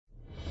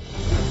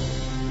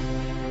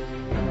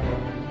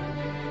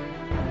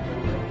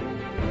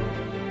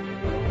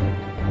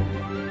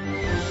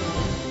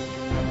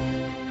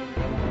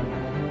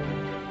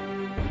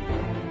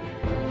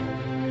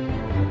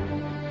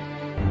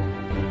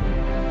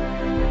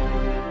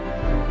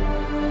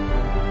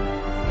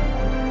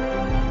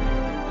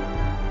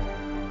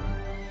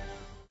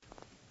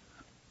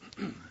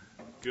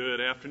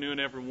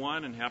afternoon,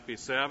 everyone, and happy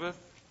Sabbath.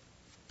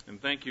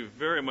 And thank you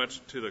very much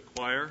to the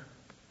choir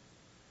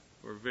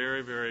for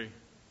very, very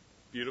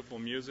beautiful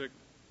music.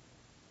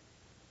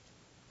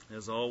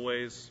 As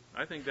always,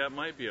 I think that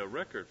might be a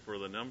record for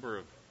the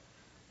number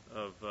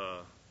of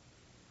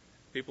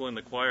people in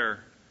the choir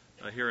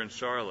here in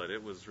Charlotte.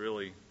 It was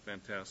really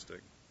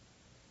fantastic.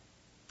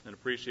 And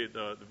appreciate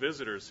the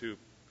visitors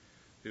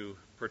who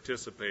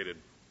participated.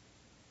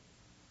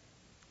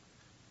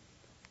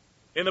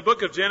 In the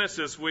book of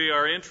Genesis, we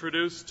are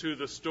introduced to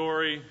the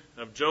story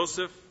of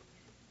Joseph.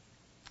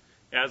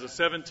 As a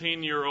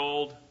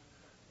 17-year-old,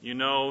 you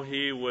know,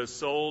 he was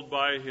sold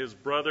by his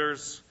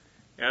brothers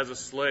as a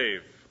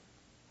slave.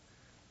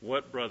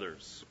 What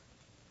brothers?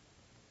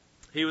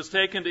 He was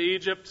taken to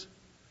Egypt.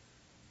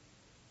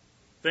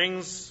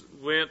 Things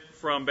went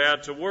from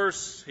bad to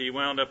worse. He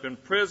wound up in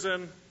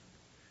prison.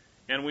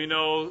 And we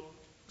know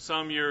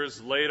some years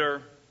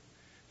later,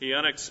 he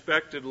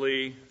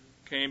unexpectedly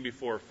came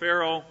before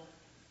Pharaoh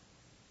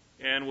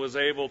and was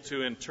able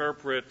to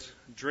interpret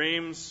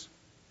dreams,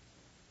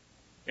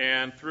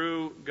 and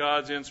through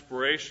God's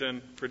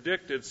inspiration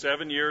predicted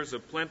 7 years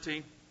of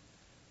plenty,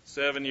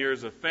 7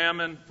 years of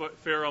famine.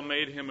 Pharaoh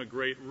made him a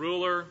great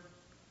ruler,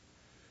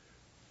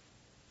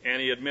 and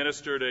he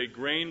administered a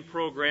grain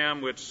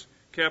program which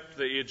kept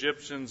the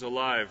Egyptians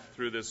alive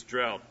through this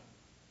drought.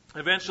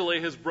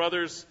 Eventually his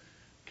brothers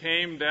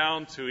came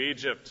down to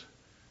Egypt,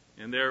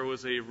 and there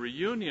was a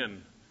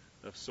reunion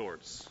of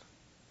sorts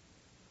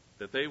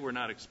that they were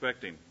not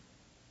expecting.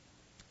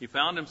 He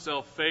found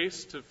himself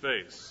face to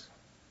face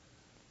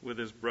with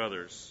his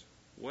brothers.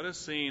 What a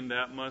scene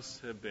that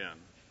must have been.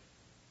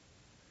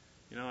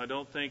 You know, I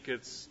don't think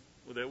it's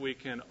that we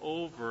can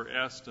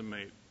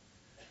overestimate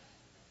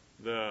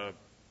the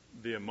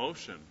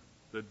emotion,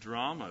 the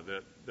drama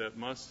that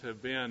must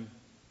have been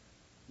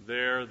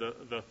there,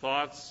 the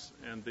thoughts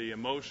and the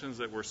emotions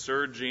that were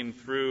surging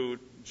through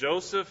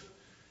Joseph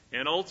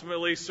and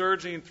ultimately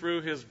surging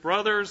through his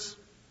brothers.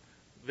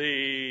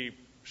 The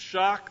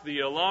shock,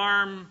 the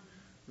alarm,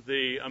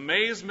 the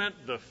amazement,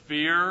 the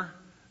fear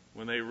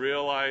when they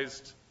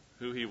realized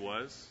who he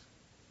was.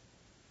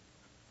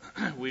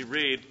 We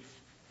read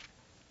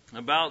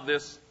about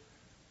this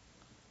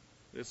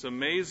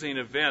amazing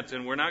event,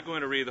 and we're not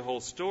going to read the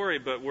whole story,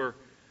 but we're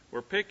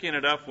picking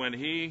it up when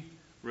he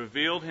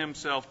revealed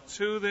himself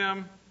to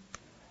them.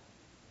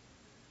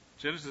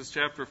 Genesis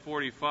chapter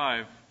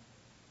 45,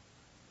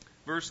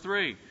 verse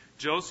 3.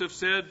 Joseph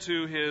said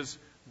to his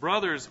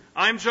brothers,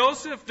 "I'm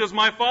Joseph. Does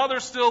my father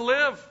still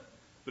live?"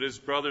 But his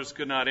brothers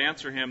could not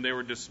answer him. They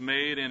were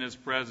dismayed in his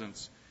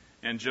presence.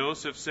 And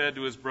Joseph said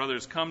to his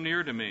brothers, "Come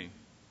near to me."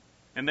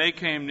 And they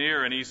came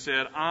near, and he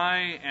said,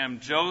 "I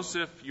am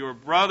Joseph, your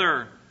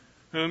brother,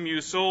 whom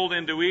you sold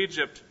into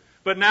Egypt.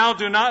 But now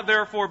do not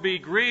therefore be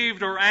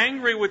grieved or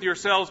angry with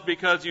yourselves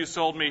because you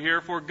sold me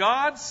here, for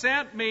God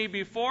sent me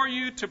before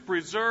you to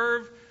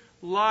preserve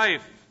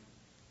life.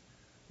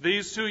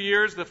 These 2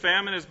 years the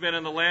famine has been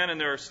in the land, and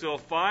there are still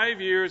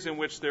 5 years in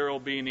which there will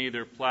be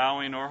neither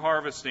plowing nor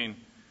harvesting.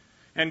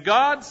 And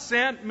God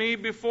sent me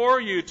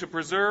before you to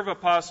preserve a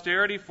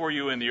posterity for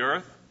you in the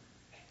earth,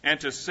 and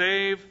to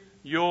save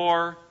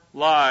your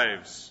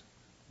lives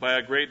by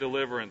a great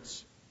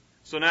deliverance.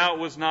 So now it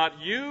was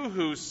not you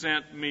who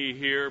sent me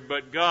here,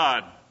 but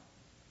God.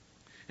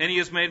 And he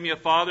has made me a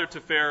father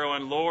to Pharaoh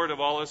and Lord of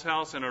all his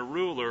house and a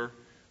ruler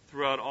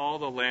throughout all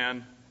the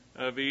land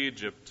of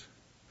Egypt."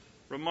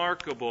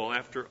 Remarkable.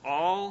 After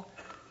all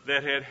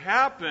that had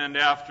happened,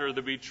 after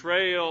the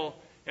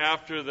betrayal,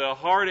 after the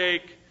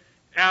heartache,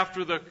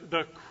 after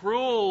the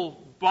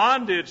cruel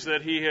bondage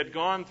that he had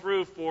gone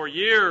through for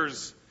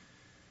years,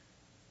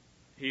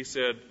 he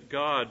said,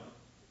 "God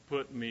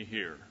put me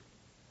here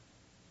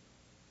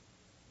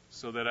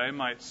so that I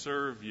might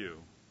serve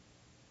you,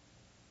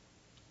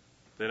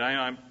 that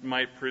I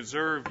might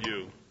preserve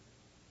you,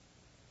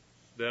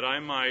 that I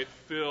might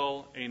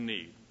fill a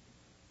need."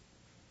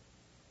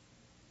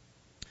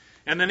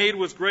 And the need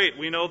was great.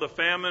 We know the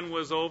famine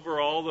was over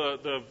all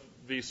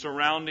the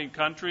surrounding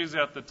countries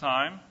at the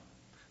time.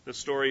 The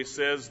story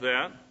says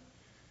that.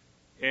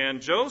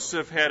 And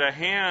Joseph had a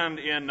hand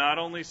in not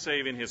only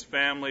saving his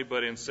family,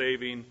 but in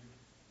saving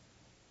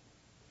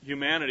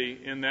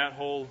humanity in that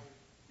whole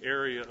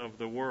area of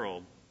the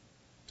world.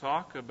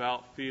 Talk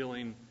about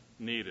feeling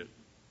needed.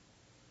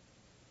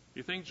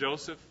 You think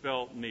Joseph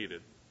felt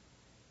needed?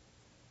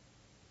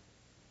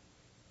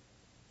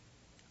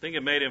 I think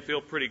it made him feel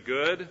pretty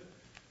good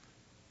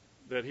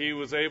that he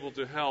was able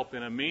to help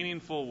in a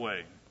meaningful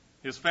way.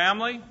 His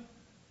family,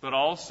 but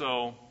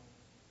also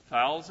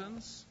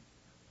thousands,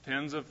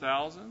 tens of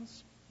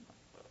thousands,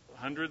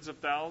 hundreds of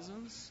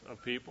thousands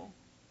of people.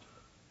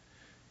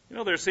 You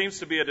know, there seems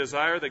to be a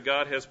desire that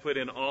God has put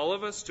in all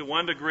of us to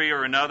one degree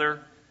or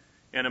another,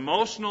 an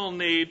emotional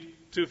need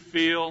to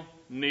feel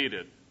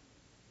needed.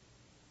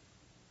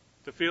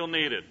 To feel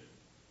needed.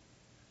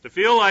 To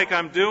feel like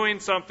I'm doing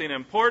something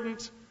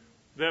important,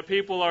 that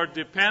people are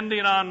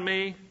depending on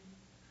me.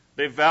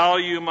 They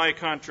value my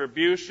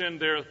contribution.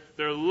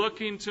 They're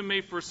looking to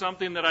me for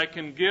something that I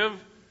can give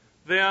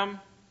them.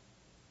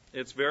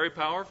 It's very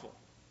powerful.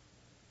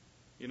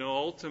 You know,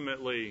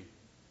 ultimately,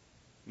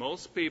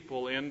 most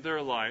people in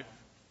their life,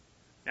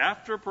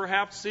 after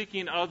perhaps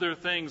seeking other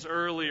things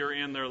earlier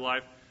in their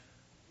life,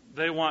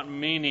 they want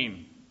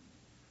meaning.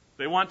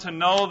 They want to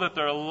know that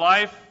their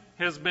life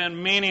has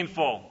been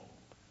meaningful,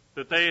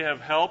 that they have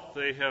helped,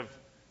 they have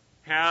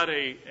had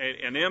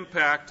an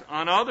impact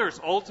on others.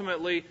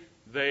 Ultimately,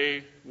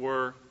 they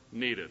were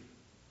needed.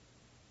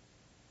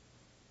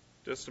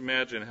 Just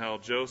imagine how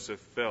Joseph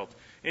felt.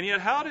 And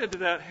yet, how did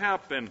that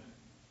happen?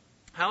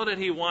 How did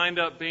he wind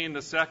up being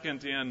the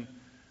second in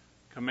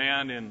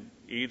command in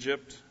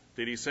Egypt?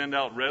 Did he send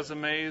out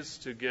resumes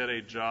to get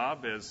a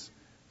job as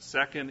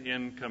second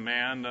in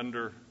command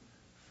under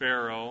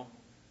Pharaoh?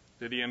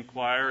 Did he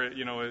inquire,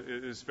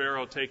 is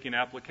Pharaoh taking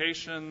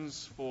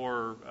applications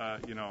for,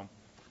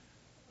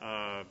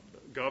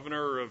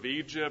 governor of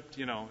Egypt?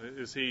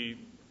 Is he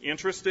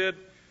interested?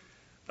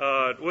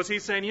 Was he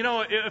saying,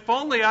 if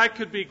only I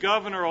could be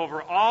governor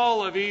over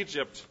all of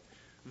Egypt,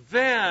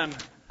 then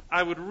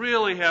I would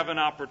really have an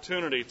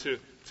opportunity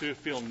to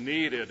feel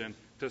needed and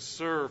to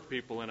serve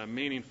people in a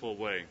meaningful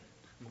way.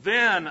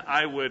 Then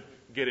I would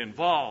get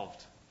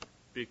involved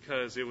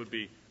because it would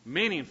be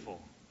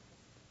meaningful.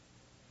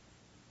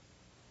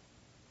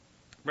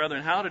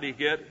 Brethren, how did he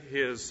get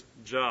his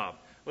job?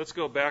 Let's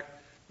go back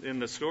in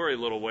the story a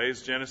little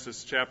ways,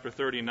 Genesis chapter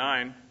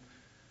 39.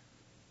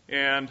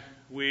 And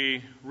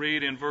we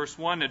read in verse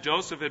 1 that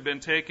Joseph had been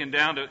taken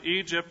down to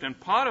Egypt, and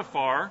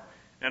Potiphar,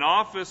 an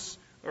officer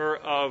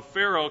of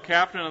Pharaoh,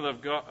 captain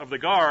of the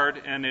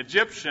guard, an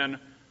Egyptian,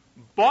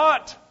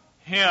 bought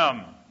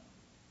him.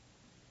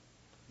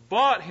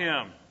 Bought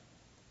him.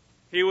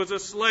 He was a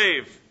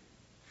slave.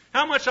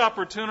 How much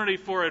opportunity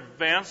for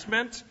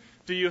advancement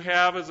do you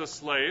have as a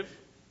slave?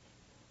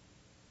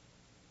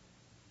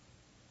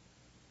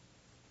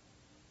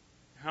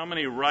 How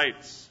many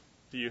rights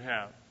do you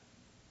have?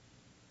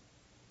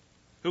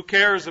 Who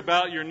cares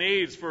about your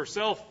needs for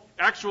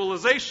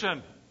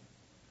self-actualization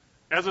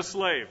as a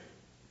slave?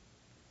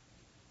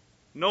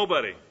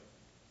 Nobody.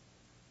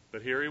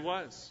 But here he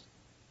was.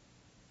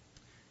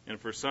 And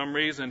for some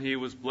reason he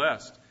was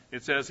blessed.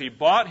 It says he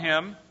bought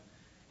him,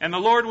 and the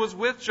Lord was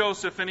with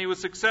Joseph, and he was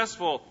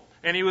successful.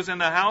 And he was in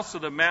the house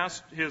of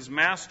his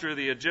master,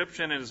 the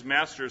Egyptian, and his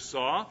master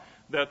saw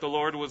that the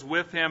Lord was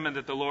with him, and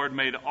that the Lord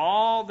made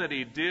all that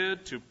he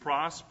did to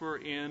prosper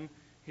in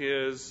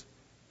his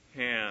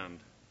hand.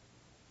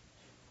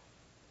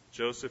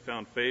 Joseph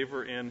found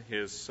favor in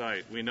his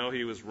sight. We know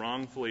he was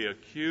wrongfully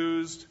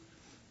accused,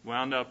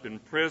 wound up in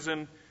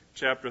prison.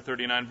 Chapter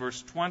 39,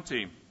 verse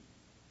 20.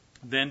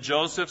 Then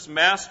Joseph's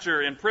master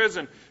in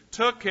prison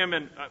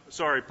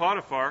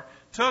Potiphar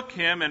took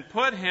him and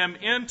put him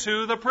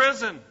into the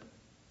prison.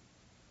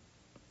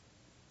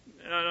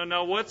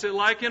 Now, what's it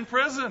like in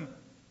prison?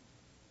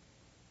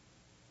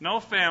 No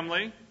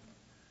family,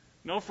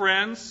 no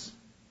friends,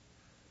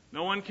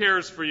 no one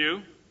cares for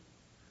you.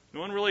 No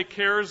one really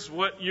cares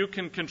what you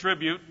can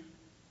contribute.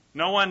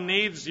 No one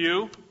needs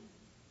you.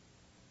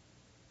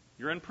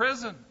 You're in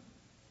prison.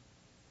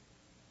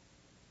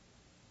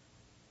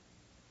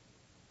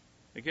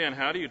 Again,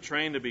 how do you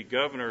train to be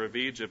governor of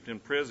Egypt in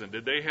prison?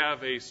 Did they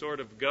have a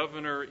sort of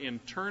governor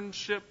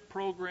internship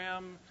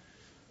program,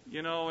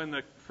 in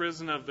the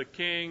prison of the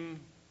king?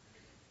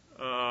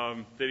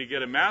 Did he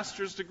get a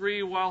master's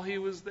degree while he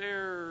was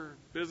there?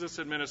 Business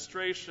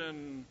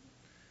administration,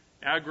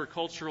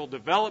 agricultural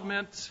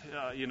development,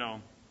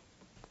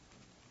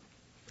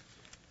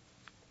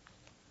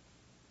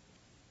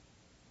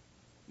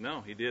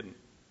 No, he didn't.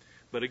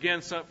 But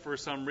again, for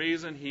some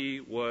reason, he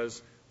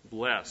was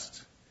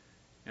blessed.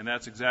 And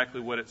that's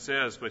exactly what it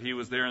says. But he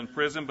was there in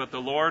prison, but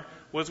the Lord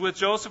was with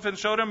Joseph and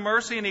showed him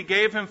mercy, and he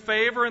gave him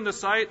favor in the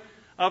sight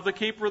of the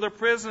keeper of the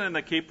prison. And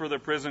the keeper of the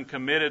prison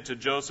committed to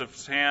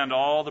Joseph's hand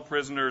all the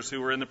prisoners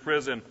who were in the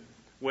prison.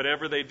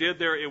 Whatever they did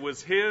there, it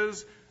was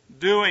his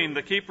doing.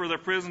 The keeper of the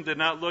prison did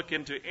not look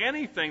into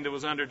anything that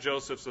was under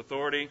Joseph's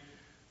authority,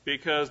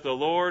 because the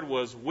Lord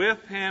was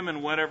with him,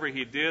 and whatever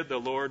he did, the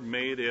Lord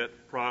made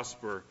it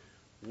prosper.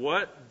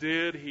 What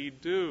did he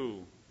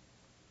do?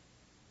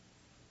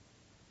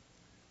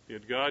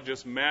 Did God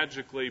just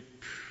magically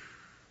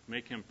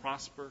make him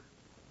prosper?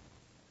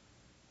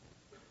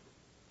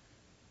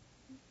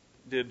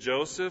 Did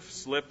Joseph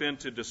slip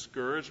into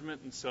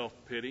discouragement and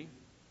self-pity?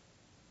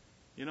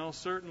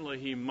 Certainly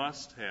he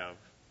must have,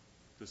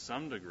 to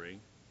some degree.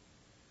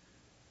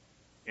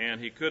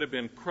 And he could have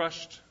been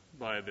crushed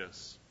by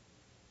this.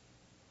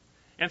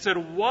 And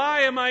said,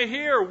 why am I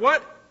here?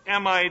 What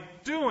am I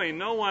doing?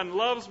 No one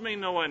loves me.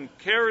 No one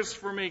cares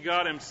for me.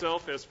 God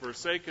himself has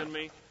forsaken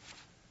me.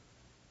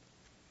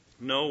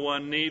 No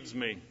one needs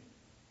me.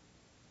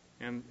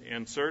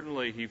 And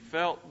certainly he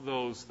felt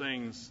those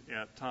things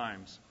at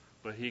times,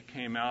 but he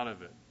came out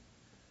of it.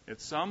 At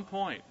some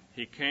point,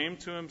 he came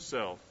to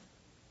himself,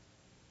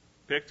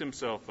 picked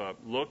himself up,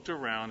 looked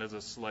around as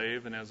a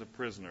slave and as a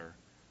prisoner,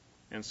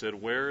 and said,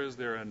 where is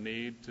there a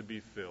need to be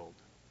filled?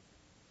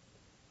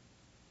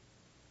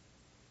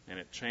 And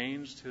it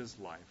changed his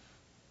life.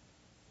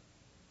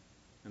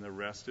 And the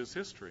rest is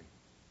history.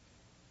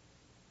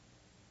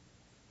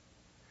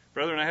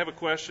 Brethren, I have a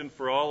question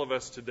for all of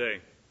us today.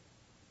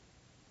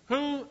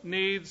 Who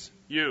needs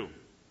you?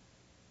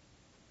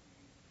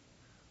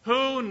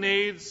 Who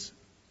needs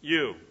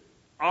you?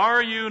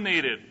 Are you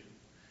needed?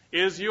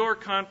 Is your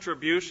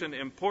contribution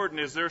important?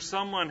 Is there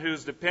someone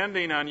who's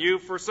depending on you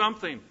for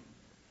something?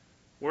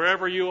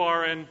 Wherever you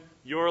are in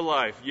your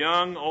life,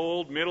 young,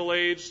 old,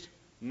 middle-aged,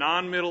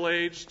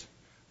 non-middle-aged,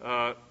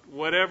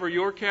 whatever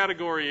your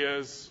category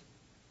is,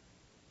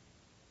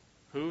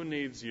 who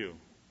needs you?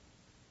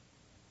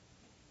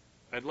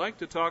 I'd like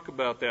to talk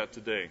about that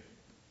today.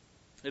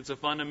 It's a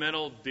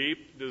fundamental,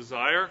 deep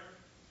desire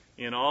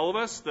in all of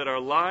us that our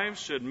lives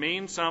should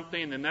mean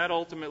something, and that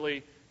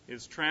ultimately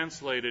is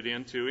translated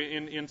into,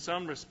 in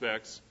some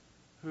respects,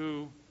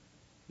 who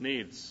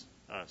needs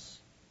us.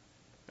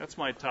 That's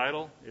my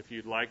title, if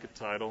you'd like a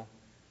title.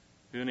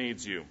 Who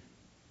needs you?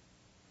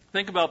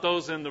 Think about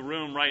those in the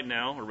room right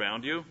now,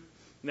 around you,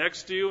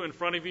 next to you, in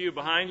front of you,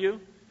 behind you.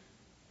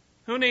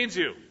 Who needs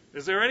you?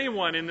 Is there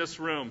anyone in this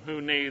room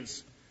who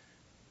needs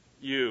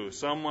you?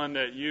 Someone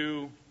that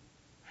you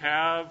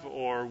have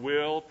or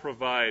will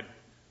provide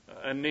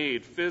a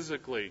need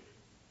physically,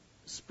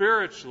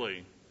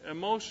 spiritually,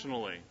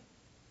 emotionally.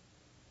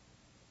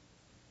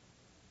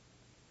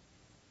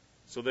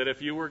 So that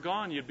if you were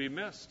gone, you'd be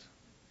missed.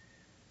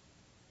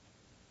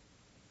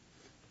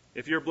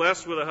 If you're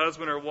blessed with a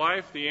husband or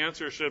wife, the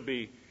answer should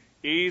be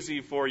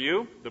easy for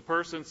you. The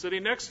person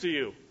sitting next to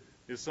you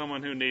is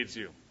someone who needs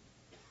you.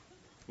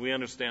 We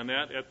understand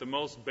that. At the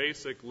most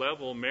basic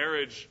level,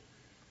 marriage,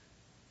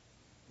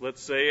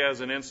 let's say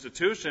as an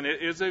institution,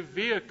 it is a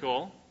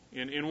vehicle,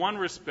 in one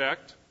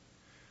respect,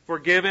 for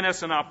giving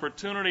us an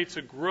opportunity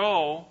to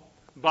grow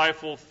by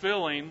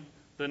fulfilling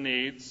the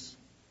needs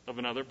of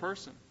another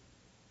person.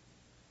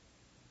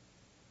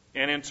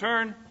 And in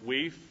turn,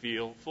 we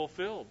feel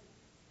fulfilled.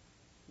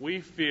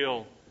 We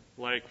feel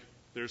like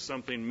there's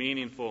something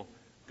meaningful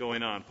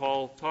going on.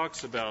 Paul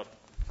talks about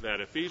that.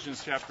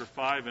 Ephesians chapter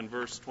 5 and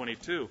verse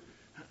 22.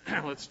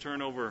 Let's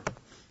turn over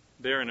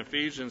there in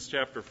Ephesians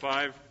chapter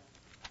 5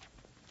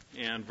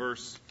 and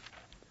verse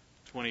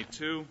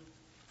 22.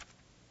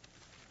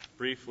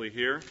 Briefly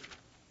here.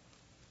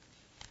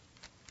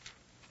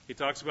 He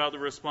talks about the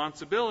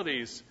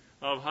responsibilities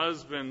of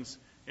husbands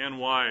and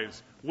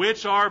wives,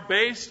 which are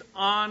based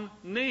on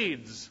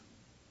needs.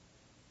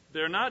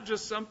 They're not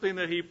just something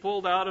that he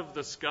pulled out of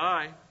the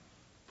sky,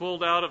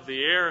 pulled out of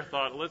the air,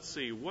 thought, let's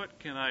see, what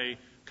can I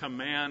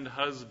command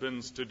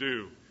husbands to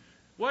do?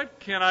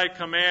 What can I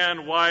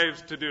command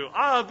wives to do?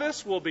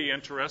 This will be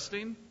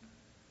interesting.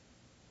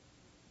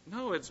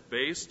 No, it's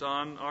based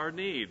on our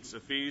needs.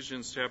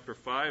 Ephesians chapter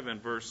 5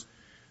 and verse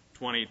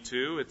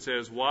 22, it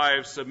says,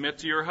 "Wives, submit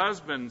to your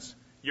husbands,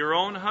 your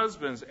own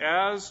husbands,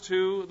 as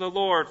to the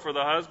Lord, for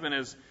the husband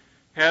is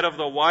head of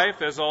the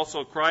wife, as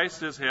also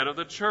Christ is head of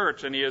the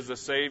church, and he is the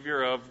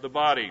Savior of the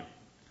body."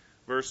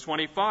 Verse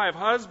 25,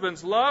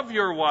 "Husbands, love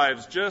your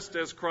wives, just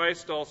as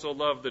Christ also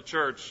loved the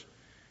church,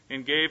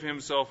 and gave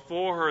himself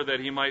for her, that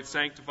he might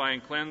sanctify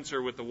and cleanse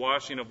her with the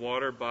washing of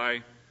water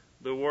by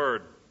the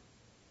word."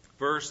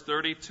 Verse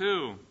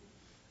 32,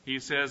 he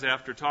says,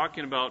 after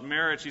talking about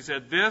marriage, he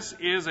said, "This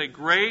is a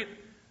great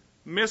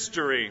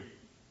mystery."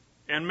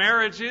 And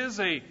marriage is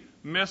a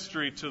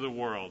mystery to the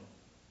world.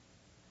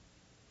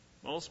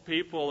 Most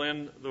people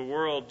in the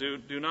world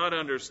do not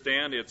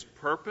understand its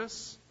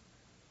purpose.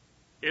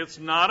 It's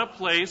not a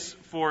place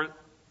for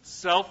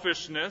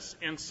selfishness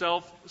and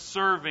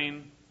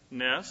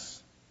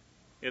self-servingness.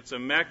 It's a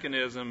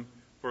mechanism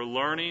for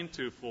learning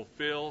to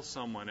fulfill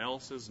someone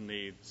else's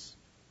needs.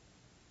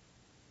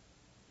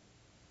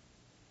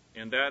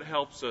 And that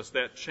helps us,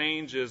 that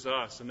changes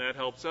us, and that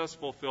helps us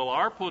fulfill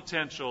our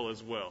potential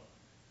as well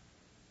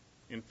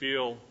and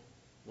feel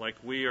like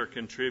we are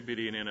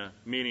contributing in a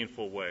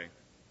meaningful way.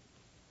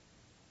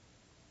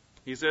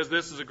 He says,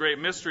 "This is a great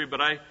mystery,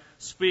 but I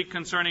speak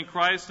concerning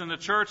Christ and the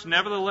church.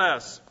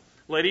 Nevertheless,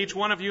 let each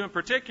one of you in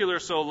particular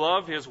so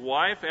love his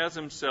wife as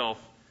himself,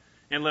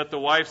 and let the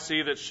wife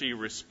see that she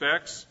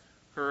respects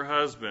her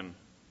husband."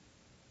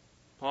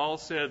 Paul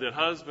said that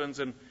husbands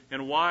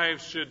and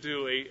wives should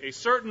do a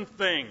certain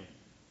thing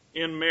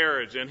in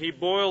marriage, and he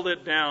boiled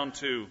it down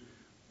to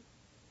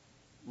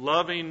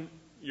loving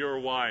your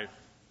wife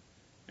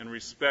and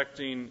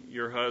respecting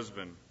your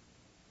husband.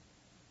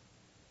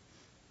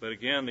 But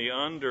again, the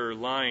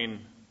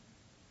underlying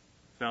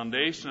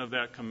foundation of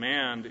that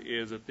command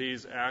is that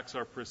these acts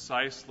are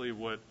precisely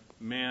what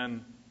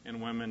men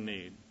and women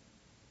need.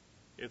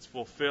 It's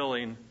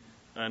fulfilling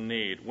a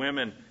need.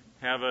 Women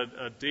have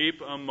a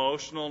deep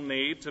emotional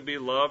need to be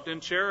loved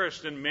and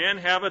cherished, and men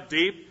have a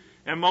deep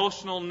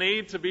emotional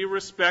need to be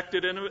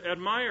respected and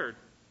admired.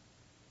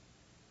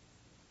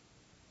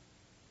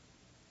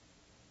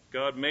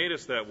 God made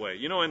us that way.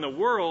 You know, in the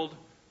world,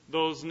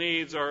 those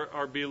needs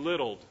are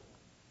belittled.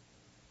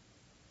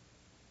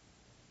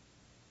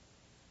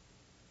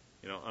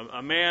 You know,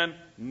 a man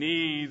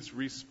needs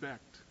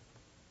respect.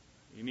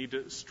 You need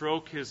to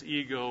stroke his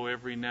ego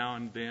every now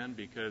and then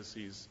because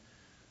he's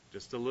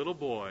just a little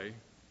boy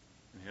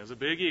and has a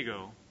big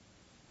ego.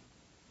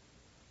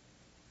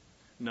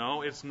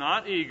 No, it's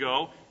not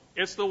ego.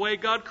 It's the way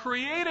God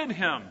created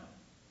him.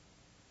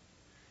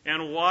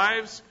 And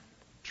wives,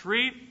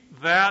 treat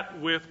that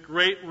with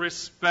great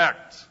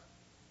respect.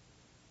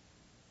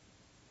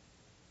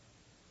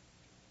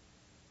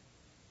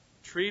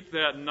 Treat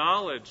that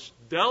knowledge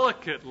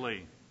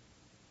delicately.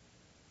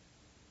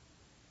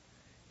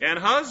 And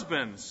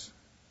husbands,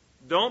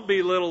 don't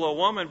belittle a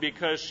woman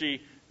because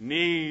she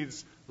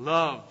needs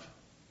love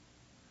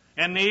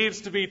and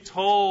needs to be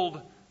told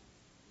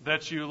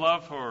that you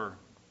love her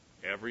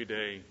every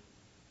day.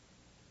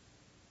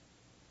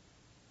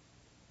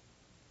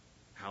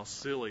 How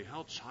silly,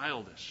 how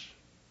childish.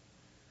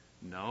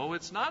 No,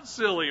 it's not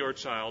silly or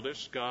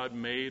childish. God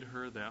made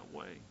her that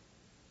way.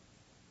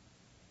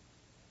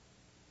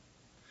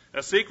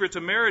 A secret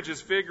to marriage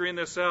is figuring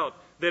this out,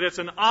 that it's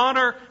an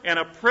honor and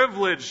a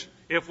privilege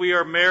if we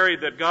are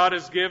married, that God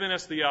has given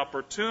us the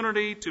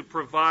opportunity to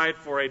provide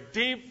for a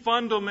deep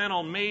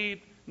fundamental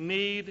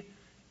need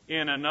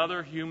in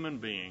another human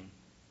being.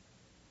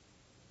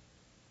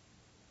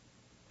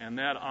 And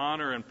that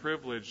honor and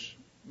privilege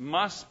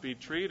must be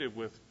treated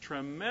with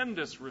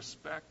tremendous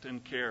respect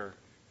and care.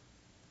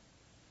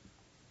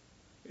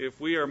 If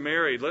we are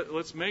married,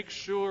 let's make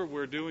sure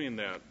we're doing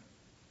that.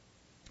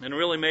 And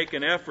really make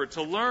an effort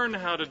to learn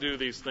how to do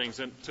these things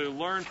and to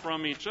learn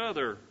from each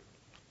other.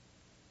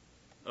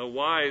 A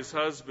wise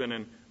husband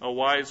and a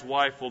wise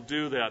wife will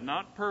do that.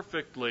 Not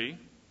perfectly,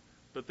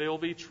 but they will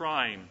be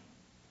trying.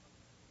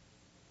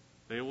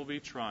 They will be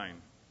trying.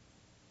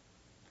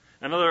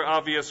 Another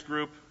obvious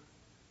group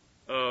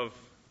of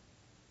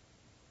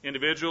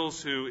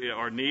individuals who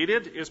are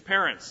needed is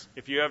parents.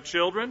 If you have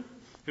children,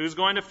 who's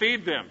going to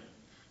feed them?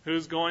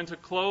 Who's going to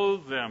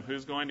clothe them?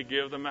 Who's going to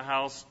give them a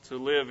house to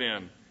live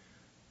in?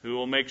 Who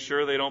will make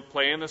sure they don't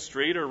play in the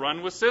street or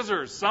run with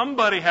scissors?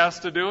 Somebody has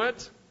to do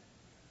it.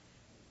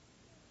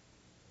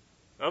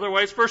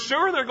 Otherwise, for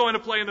sure, they're going to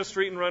play in the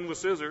street and run with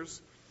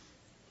scissors.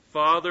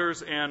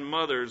 Fathers and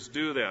mothers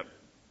do that.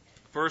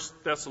 1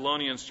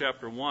 Thessalonians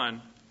chapter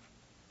 1.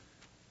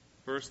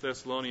 1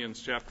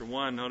 Thessalonians chapter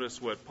 1,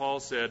 notice what Paul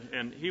said.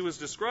 And he was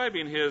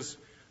describing his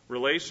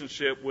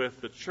relationship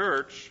with the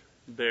church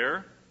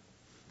there.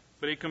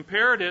 But he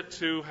compared it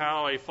to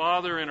how a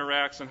father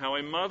interacts and how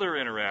a mother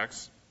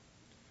interacts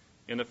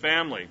in the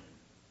family.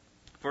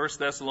 1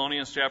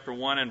 Thessalonians chapter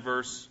 1 and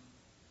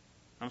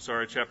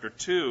chapter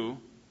 2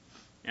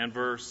 and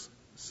verse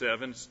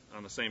 7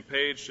 on the same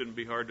page, shouldn't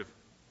be hard to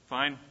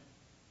find.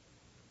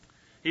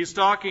 He's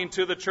talking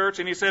to the church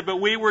and he said, "But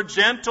we were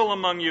gentle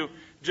among you,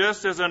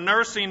 just as a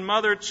nursing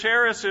mother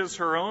cherishes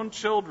her own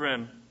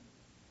children.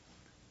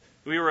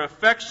 We were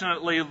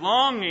affectionately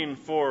longing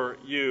for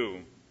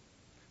you."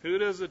 Who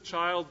does a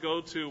child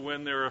go to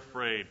when they're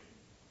afraid?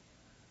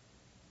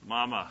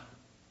 Mama.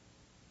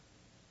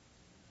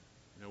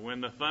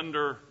 When the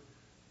thunder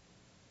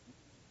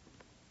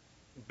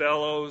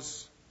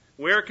bellows,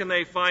 where can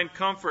they find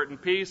comfort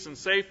and peace and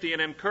safety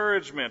and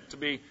encouragement to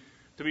be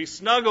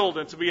snuggled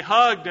and to be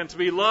hugged and to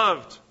be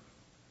loved?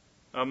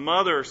 A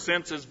mother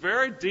senses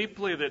very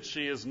deeply that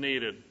she is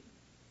needed.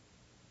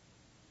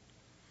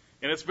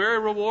 And it's very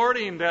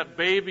rewarding, that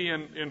baby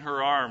in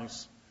her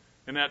arms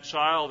and that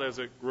child as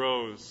it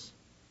grows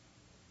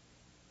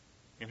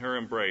in her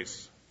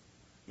embrace.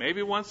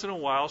 Maybe once in a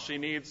while she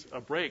needs a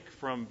break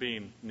from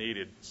being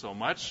needed so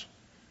much.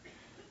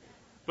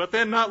 But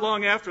then not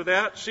long after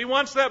that, she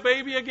wants that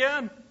baby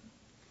again.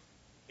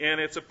 And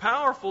it's a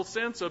powerful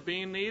sense of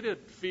being needed,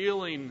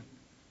 feeling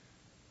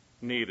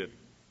needed.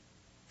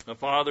 A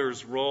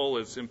father's role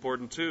is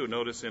important too.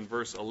 Notice in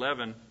verse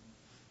 11,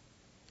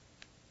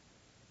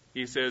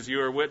 he says,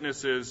 "You are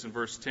witnesses," in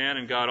verse 10,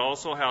 "and God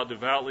also, how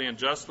devoutly and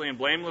justly and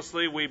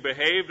blamelessly we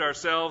behaved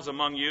ourselves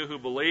among you who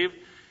believed,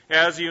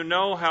 as you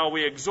know how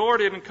we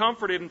exhorted and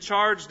comforted and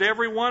charged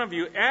every one of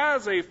you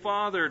as a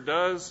father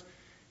does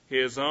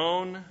his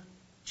own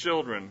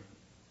children."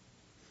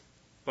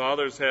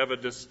 Fathers have a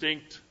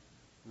distinct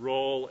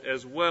role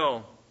as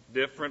well,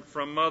 different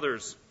from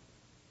mothers.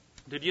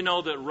 Did you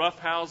know that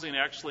roughhousing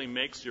actually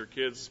makes your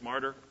kids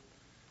smarter?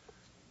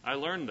 I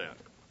learned that.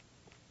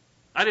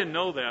 I didn't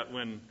know that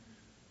when,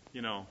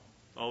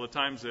 all the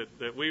times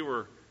that we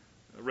were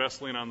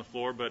wrestling on the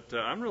floor, but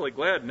I'm really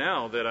glad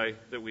now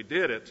that we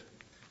did it.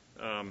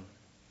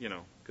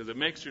 Because it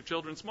makes your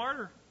children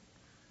smarter.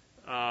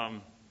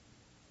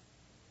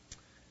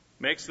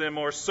 Makes them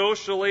more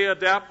socially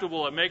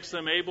adaptable. It makes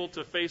them able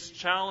to face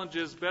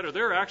challenges better.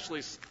 There are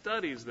actually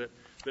studies that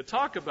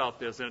talk about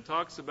this, and it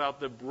talks about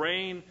the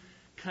brain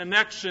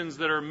connections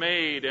that are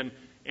made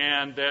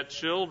and that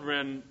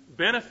children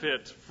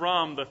benefit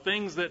from the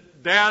things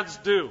that dads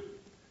do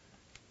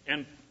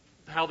and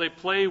how they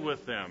play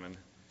with them and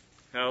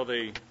how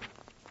they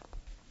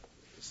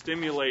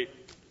stimulate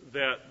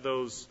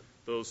those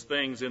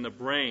things in the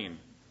brain.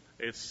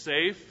 It's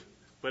safe,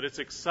 but it's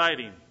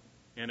exciting,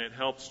 and it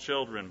helps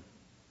children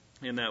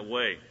in that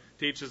way.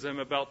 Teaches them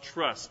about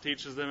trust,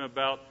 teaches them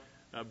about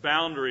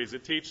boundaries,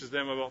 it teaches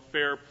them about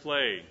fair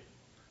play,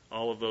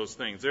 all of those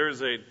things. There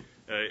is a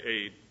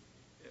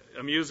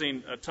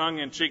amusing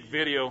tongue-in-cheek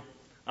video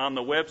on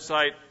the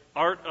website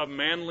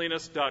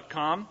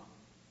artofmanliness.com.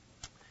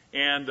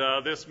 And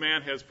this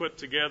man has put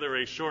together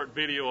a short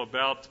video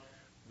about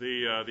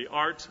the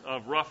art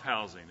of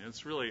roughhousing.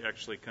 It's really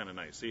actually kind of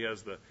nice. He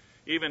has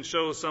even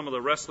shows some of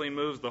the wrestling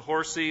moves, the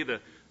horsey, the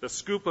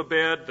scuba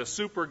bed, the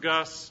super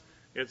Gus,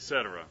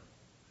 etc.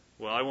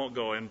 Well, I won't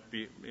go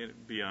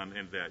beyond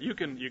into that. You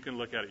can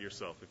look at it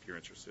yourself if you're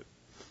interested.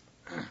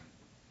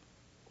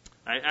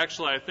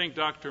 I think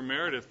Dr.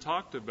 Meredith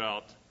talked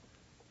about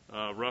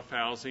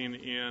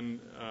roughhousing in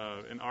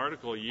an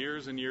article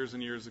years and years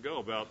and years ago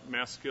about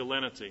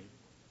masculinity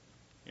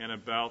and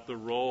about the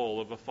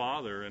role of a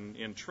father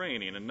in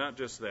training, and not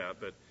just that,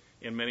 but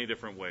in many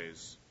different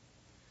ways.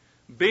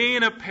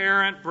 Being a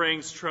parent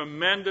brings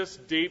tremendous,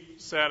 deep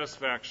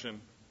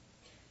satisfaction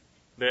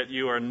that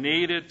you are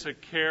needed to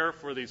care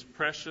for these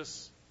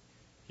precious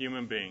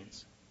human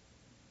beings.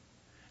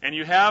 And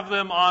you have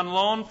them on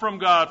loan from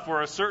God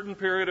for a certain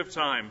period of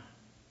time.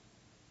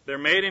 They're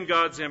made in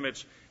God's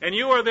image. And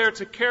you are there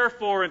to care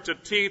for and to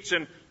teach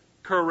and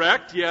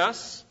correct,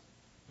 yes,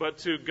 but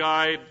to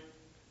guide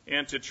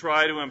and to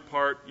try to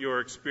impart your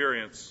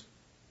experience.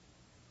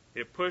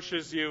 It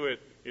pushes you,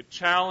 it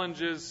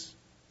challenges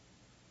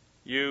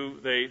you,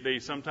 they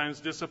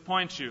sometimes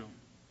disappoint you.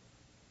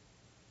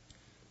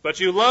 But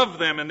you love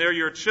them and they're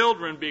your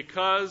children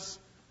because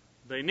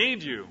they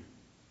need you.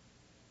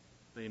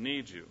 They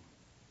need you.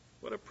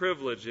 What a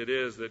privilege it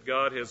is that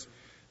God has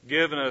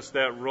given us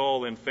that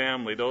role in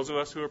family. Those of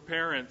us who are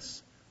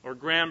parents or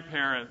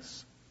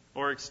grandparents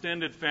or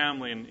extended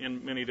family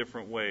in many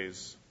different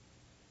ways.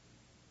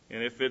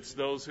 And if it's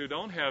those who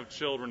don't have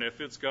children, if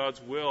it's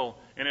God's will,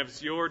 and if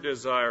it's your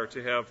desire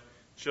to have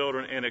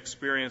children and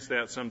experience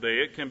that someday,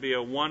 it can be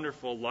a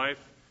wonderful,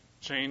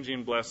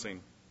 life-changing blessing.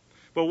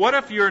 But what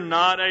if you're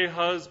not a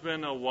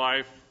husband, a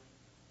wife,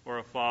 or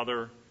a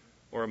father,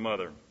 or a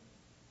mother?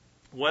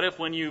 What if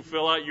when you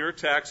fill out your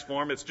tax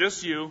form, it's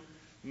just you,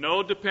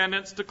 no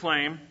dependents to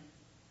claim?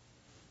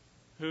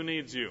 Who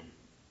needs you?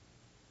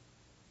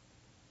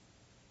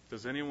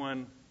 Does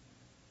anyone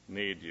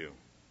need you?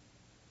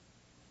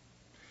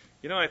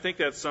 You know, I think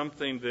that's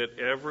something that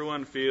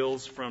everyone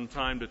feels from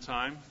time to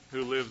time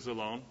who lives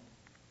alone.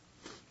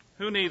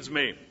 Who needs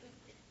me?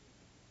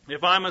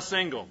 If I'm a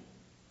single,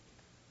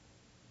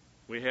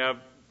 we have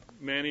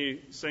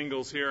many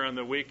singles here on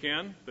the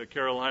weekend, the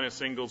Carolina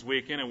Singles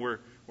Weekend, and we're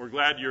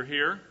glad you're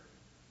here.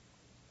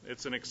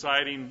 It's an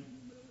exciting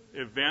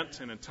event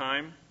and a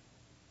time.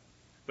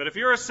 But if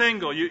you're a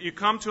single, you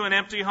come to an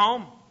empty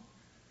home.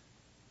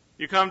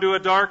 You come to a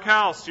dark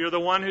house. You're the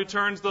one who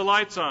turns the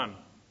lights on,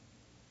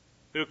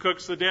 who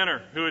cooks the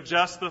dinner, who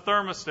adjusts the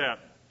thermostat,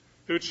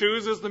 who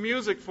chooses the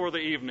music for the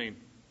evening,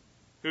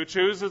 who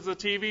chooses the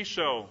TV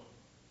show.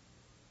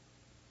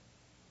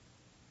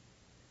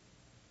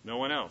 No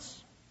one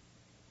else.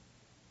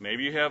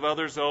 Maybe you have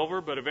others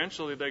over, but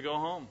eventually they go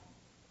home.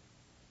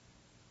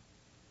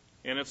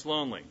 And it's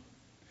lonely.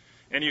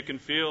 And you can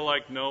feel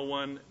like no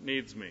one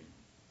needs me.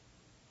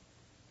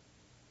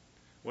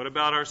 What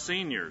about our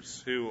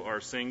seniors who are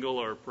single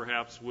or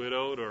perhaps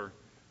widowed or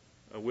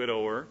a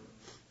widower?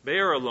 They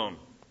are alone.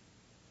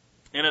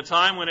 In a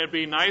time when it'd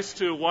be nice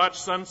to watch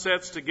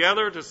sunsets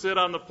together, to sit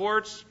on the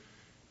porch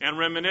and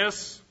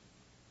reminisce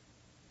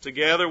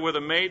together with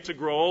a mate, to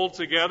grow old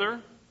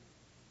together,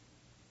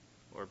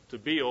 or to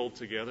be old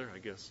together, I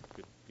guess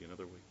could be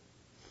another way.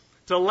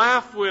 To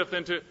laugh with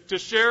and to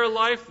share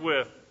life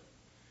with.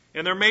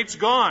 And their mate's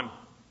gone.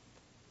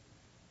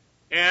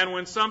 And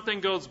when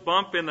something goes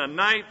bump in the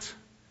night,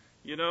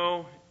 you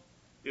know,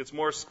 it's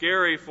more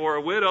scary for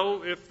a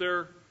widow if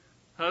their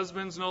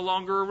husband's no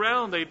longer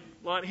around. They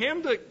want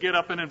him to get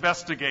up and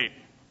investigate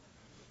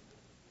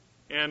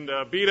and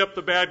beat up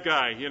the bad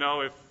guy, you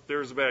know, if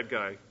there's a bad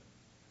guy.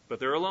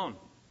 But they're alone.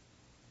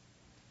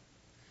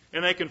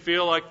 And they can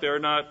feel like they're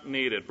not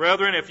needed.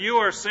 Brethren, if you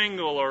are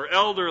single or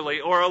elderly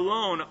or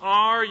alone,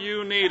 are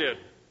you needed?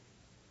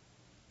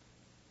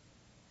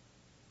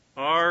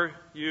 Are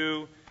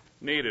you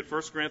needed?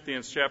 1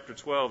 Corinthians chapter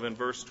 12 and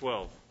verse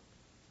 12.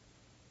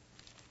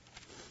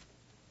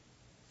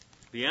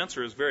 The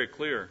answer is very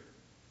clear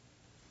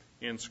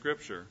in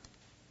Scripture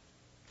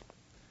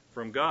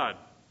from God.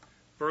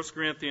 1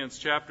 Corinthians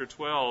chapter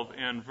 12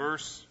 and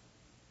verse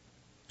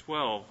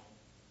 12.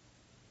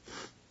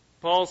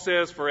 Paul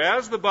says, "For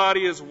as the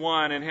body is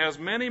one and has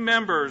many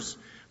members,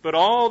 but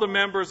all the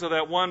members of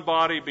that one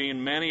body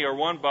being many are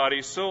one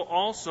body, so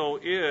also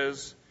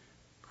is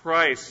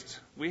Christ."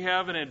 We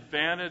have an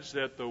advantage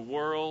that the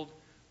world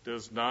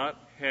does not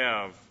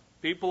have.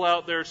 People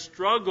out there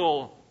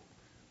struggle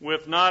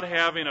with not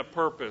having a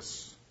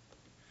purpose.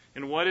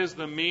 And what is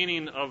the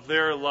meaning of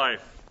their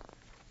life?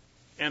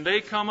 And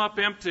they come up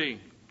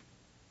empty.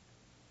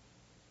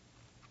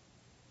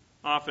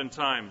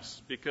 Oftentimes,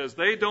 because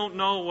they don't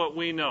know what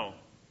we know,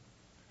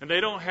 and they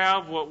don't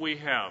have what we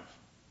have.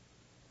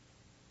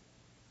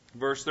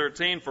 Verse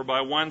 13, "For by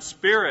one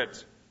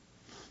Spirit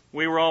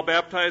we were all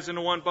baptized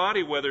into one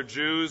body, whether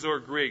Jews or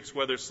Greeks,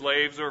 whether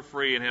slaves or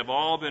free, and have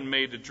all been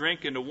made to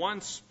drink into one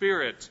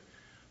Spirit.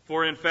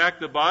 For in fact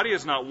the body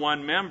is not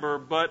one member,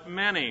 but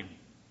many.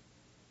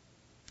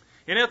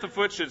 And if the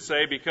foot should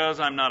say, because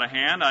I'm not a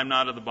hand, I'm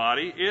not of the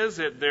body, is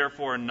it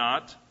therefore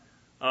not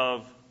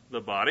of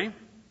the body?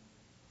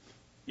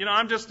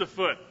 I'm just a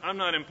foot. I'm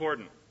not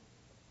important.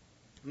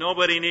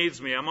 Nobody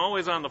needs me. I'm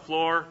always on the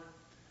floor.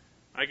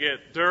 I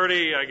get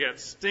dirty, I get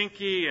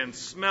stinky and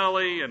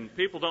smelly, and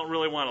people don't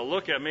really want to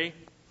look at me.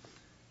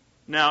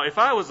 Now, if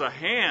I was a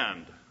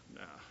hand,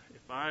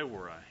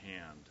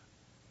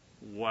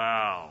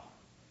 wow.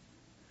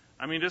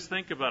 Just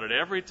think about it.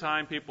 Every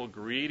time people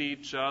greet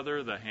each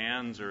other, the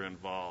hands are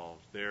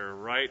involved. They're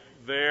right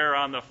there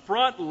on the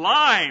front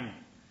line.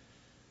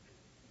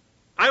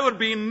 I would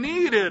be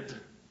needed.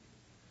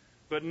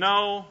 But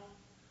no,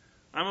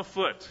 I'm a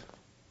foot.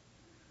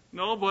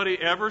 Nobody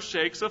ever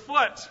shakes a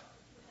foot.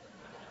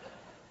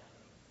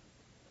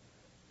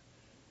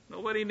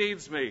 Nobody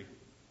needs me.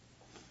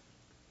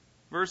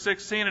 Verse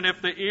 16, and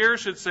if the ear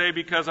should say,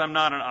 because I'm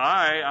not an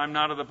eye, I'm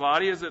not of the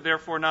body, is it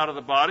therefore not of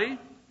the body?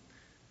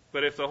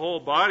 But if the whole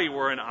body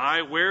were an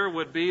eye, where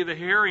would be the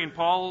hearing?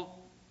 Paul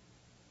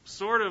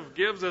sort of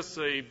gives us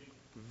a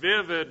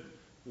vivid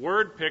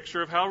word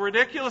picture of how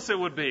ridiculous it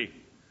would be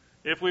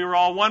if we were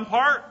all one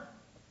part.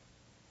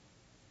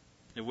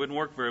 It wouldn't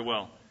work very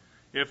well.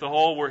 If the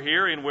whole were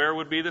hearing, where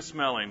would be the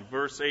smelling?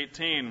 Verse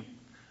 18,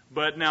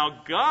 but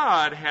now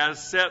God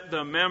has set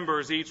the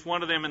members, each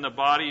one of them in the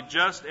body,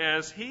 just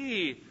as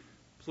He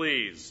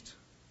pleased.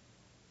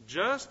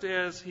 Just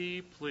as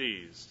He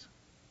pleased.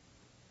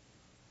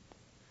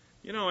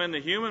 In the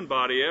human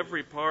body,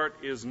 every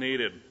part is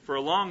needed. For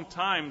a long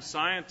time,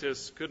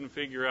 scientists couldn't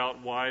figure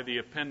out why the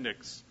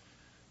appendix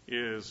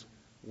is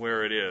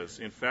where it is.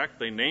 In fact,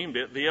 they named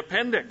it the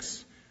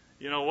appendix.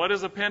 What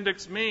does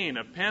appendix mean?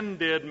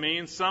 Appended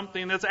means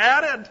something that's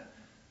added.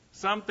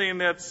 Something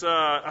that's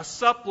a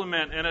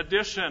supplement, an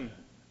addition.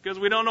 Because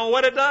we don't know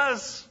what it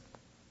does.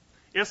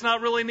 It's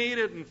not really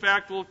needed. In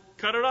fact, we'll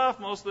cut it off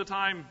most of the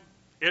time.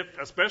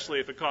 Especially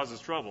if it causes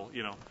trouble,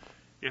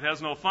 It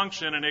has no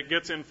function and it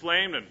gets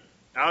inflamed and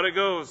out it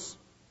goes.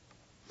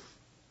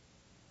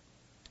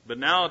 But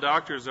now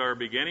doctors are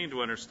beginning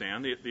to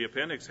understand the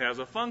appendix has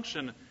a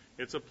function.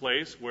 It's a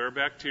place where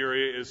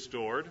bacteria is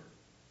stored,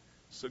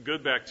 so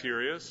good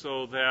bacteria,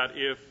 so that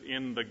if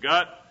in the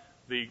gut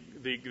the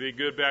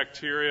good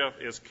bacteria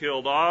is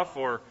killed off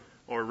or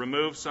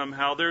removed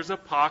somehow, there's a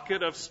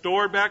pocket of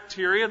stored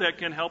bacteria that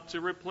can help to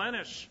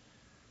replenish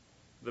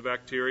the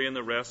bacteria in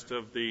the rest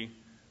of the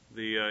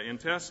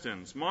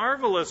intestines.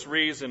 Marvelous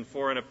reason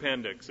for an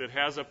appendix. It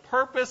has a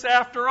purpose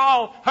after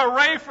all.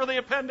 Hooray for the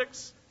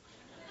appendix!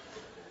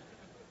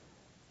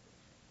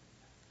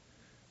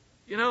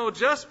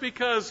 Just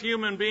because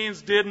human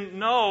beings didn't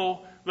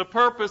know the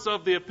purpose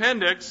of the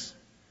appendix,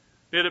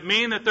 did it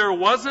mean that there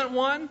wasn't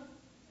one?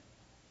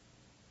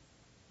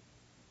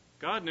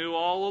 God knew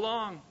all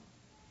along.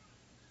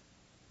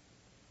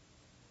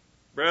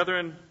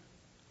 Brethren,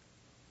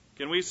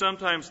 can we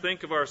sometimes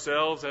think of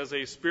ourselves as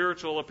a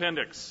spiritual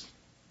appendix?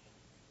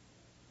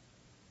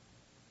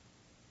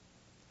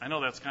 I know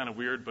that's kind of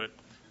weird, but,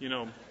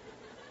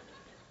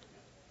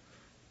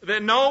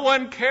 that no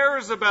one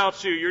cares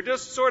about you. You're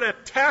just sort of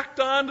tacked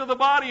on to the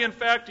body. In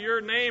fact,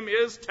 your name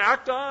is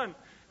tacked on,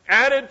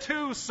 added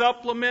to,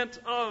 supplement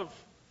of.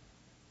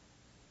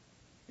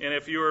 And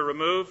if you were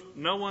removed,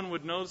 no one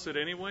would notice it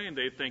anyway, and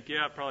they'd think,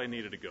 yeah, it probably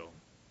needed to go.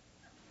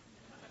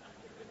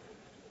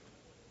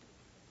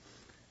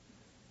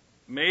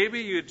 Maybe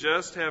you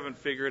just haven't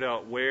figured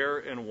out where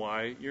and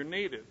why you're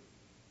needed.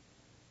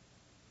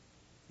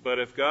 But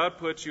if God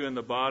puts you in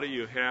the body,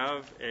 you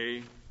have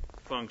a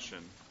function.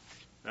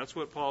 That's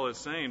what Paul is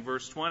saying.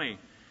 Verse 20.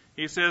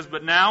 He says,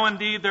 but now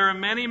indeed there are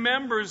many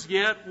members,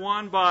 yet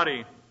one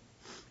body.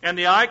 And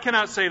the eye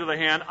cannot say to the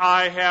hand,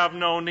 I have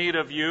no need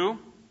of you.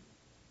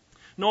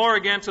 Nor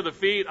again to the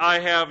feet, I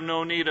have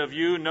no need of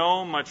you.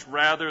 No, much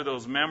rather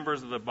those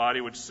members of the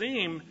body which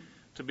seem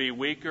to be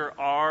weaker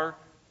are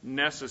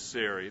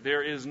necessary.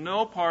 There is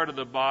no part of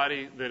the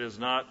body that is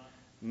not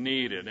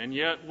needed. And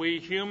yet we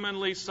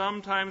humanly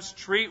sometimes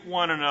treat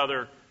one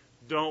another,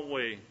 don't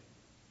we?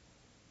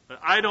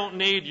 I don't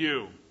need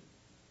you.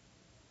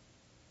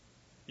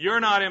 You're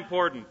not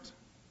important.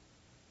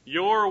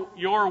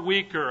 You're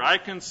weaker. I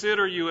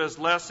consider you as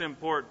less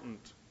important.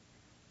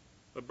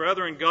 But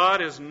brethren,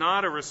 God is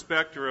not a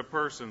respecter of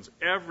persons.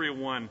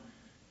 Everyone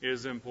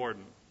is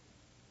important.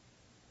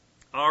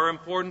 Our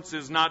importance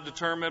is not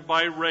determined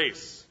by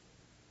race.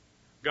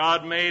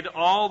 God made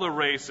all the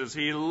races.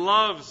 He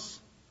loves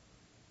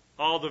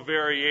all the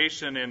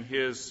variation in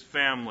His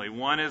family.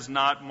 One is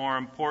not more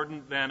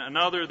important than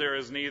another. There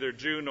is neither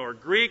Jew nor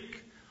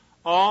Greek.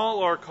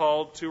 All are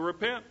called to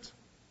repent.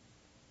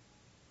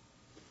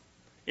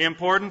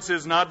 Importance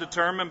is not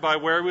determined by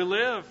where we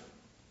live.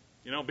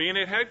 Being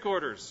at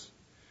headquarters,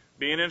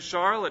 being in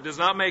Charlotte does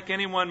not make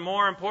anyone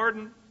more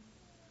important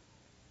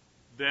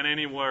than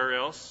anywhere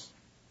else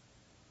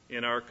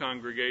in our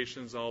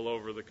congregations all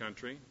over the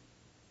country.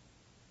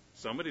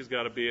 Somebody's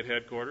got to be at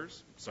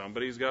headquarters.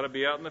 Somebody's got to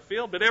be out in the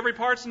field. But every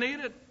part's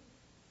needed.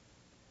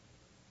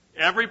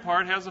 Every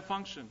part has a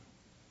function.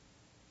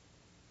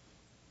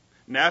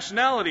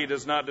 Nationality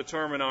does not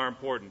determine our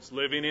importance.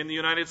 Living in the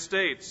United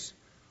States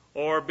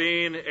or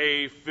being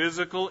a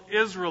physical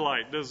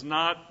Israelite does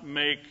not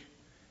make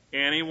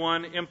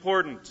anyone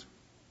important.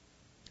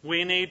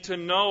 We need to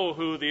know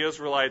who the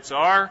Israelites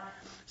are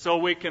so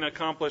we can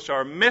accomplish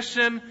our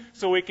mission,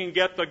 so we can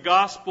get the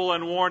gospel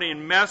and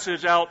warning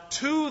message out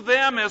to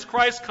them as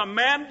Christ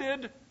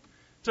commanded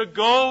to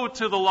go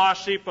to the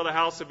lost sheep of the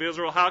house of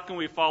Israel. How can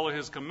we follow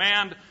His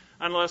command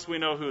unless we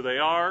know who they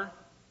are?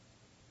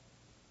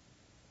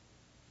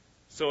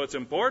 So it's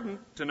important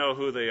to know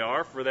who they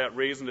are for that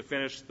reason, to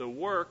finish the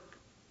work.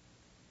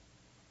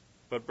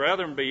 But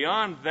brethren,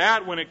 beyond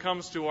that, when it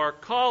comes to our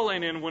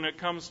calling and when it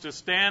comes to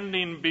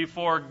standing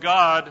before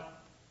God,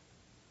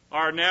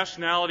 our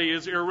nationality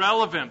is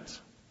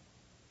irrelevant.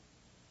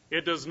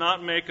 It does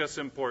not make us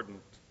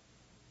important.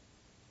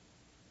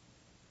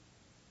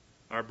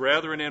 Our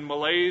brethren in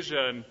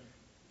Malaysia and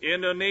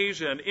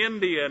Indonesia and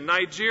India and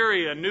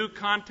Nigeria, new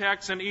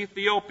contacts in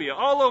Ethiopia,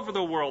 all over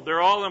the world,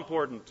 they're all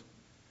important.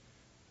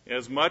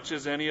 As much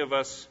as any of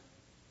us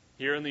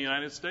here in the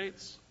United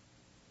States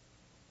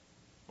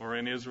or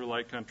in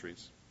Israelite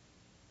countries.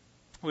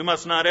 We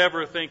must not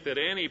ever think that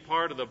any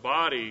part of the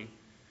body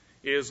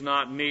is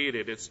not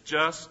needed. It's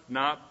just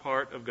not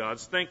part of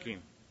God's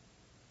thinking.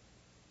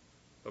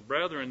 But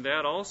brethren,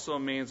 that also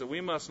means that we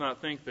must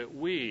not think that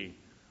we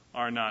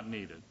are not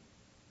needed.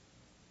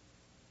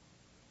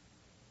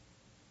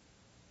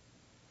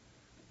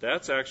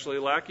 That's actually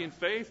lacking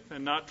faith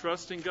and not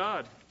trusting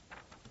God,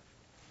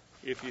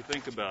 if you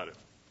think about it.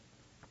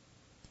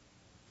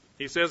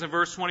 He says in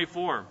verse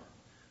 24,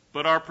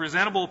 "But our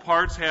presentable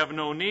parts have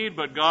no need,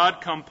 but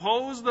God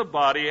composed the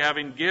body,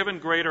 having given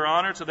greater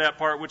honor to that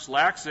part which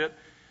lacks it,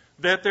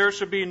 that there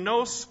should be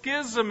no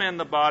schism in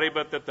the body,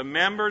 but that the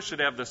members should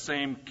have the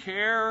same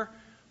care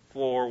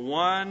for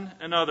one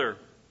another.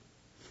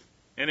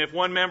 And if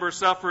one member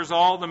suffers,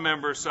 all the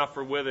members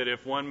suffer with it.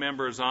 If one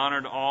member is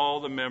honored, all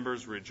the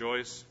members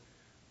rejoice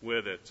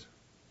with it."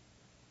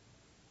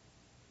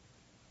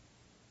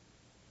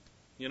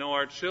 You know,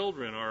 our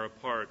children are a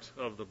part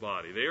of the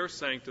body. They are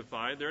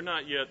sanctified. They're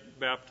not yet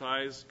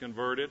baptized,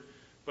 converted,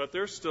 but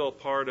they're still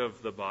part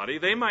of the body.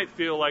 They might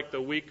feel like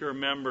the weaker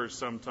members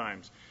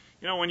sometimes.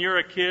 You know, when you're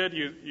a kid,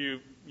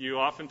 you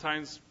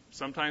oftentimes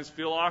sometimes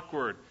feel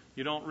awkward.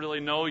 You don't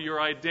really know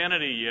your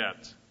identity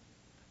yet.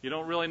 You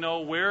don't really know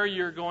where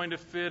you're going to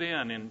fit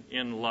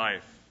in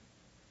life.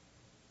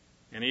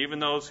 And even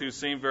those who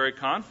seem very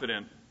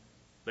confident,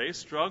 they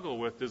struggle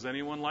with, does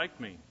anyone like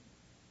me?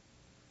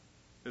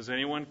 Does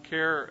anyone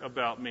care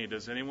about me?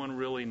 Does anyone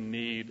really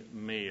need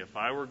me? If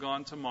I were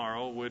gone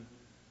tomorrow, would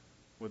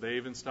they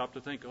even stop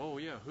to think, oh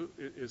yeah, who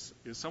is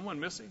someone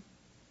missing?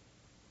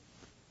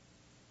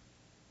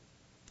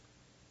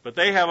 But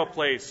they have a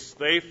place.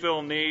 They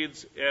fill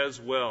needs as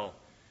well.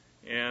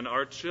 And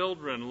our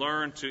children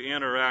learn to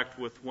interact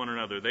with one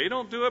another. They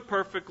don't do it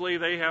perfectly.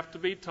 They have to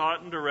be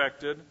taught and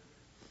directed.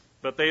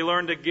 But they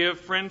learn to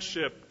give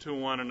friendship to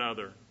one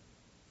another.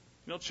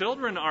 You know,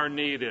 children are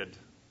needed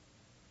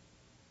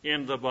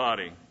in the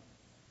body.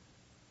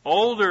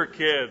 Older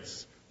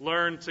kids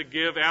learn to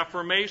give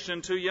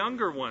affirmation to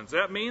younger ones.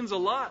 That means a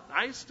lot.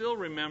 I still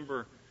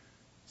remember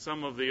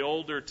some of the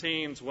older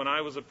teens when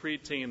I was a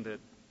preteen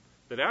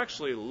that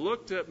actually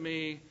looked at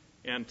me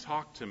and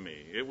talked to me.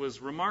 It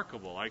was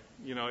remarkable.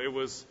 It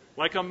was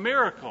like a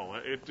miracle.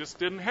 It just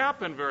didn't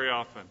happen very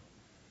often.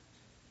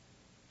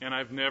 And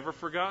I've never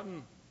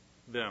forgotten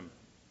them.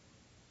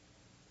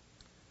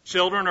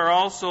 Children are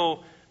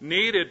also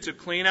needed to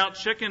clean out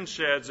chicken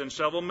sheds and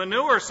shovel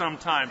manure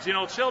sometimes. You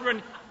know,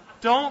 children,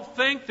 don't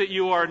think that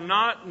you are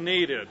not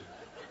needed.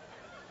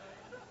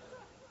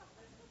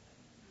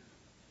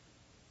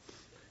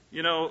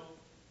 You know,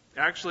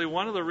 actually,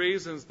 one of the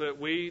reasons that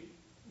we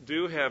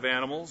do have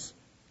animals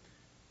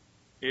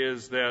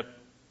is that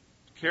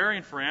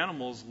caring for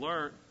animals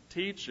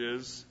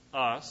teaches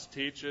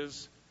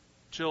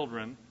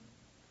children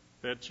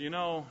that, you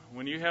know,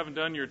 when you haven't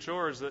done your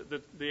chores,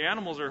 that the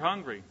animals are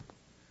hungry.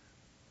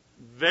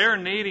 They're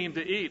needing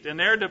to eat, and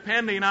they're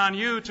depending on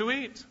you to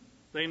eat.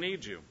 They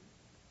need you.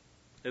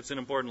 It's an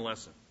important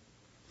lesson.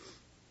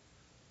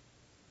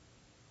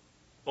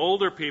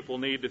 Older people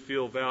need to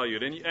feel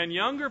valued, and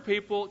younger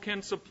people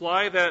can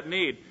supply that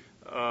need.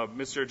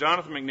 Mr.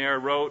 Jonathan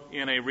McNair wrote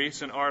in a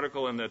recent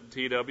article in the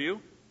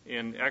TW,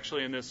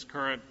 in this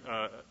current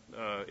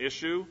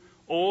issue,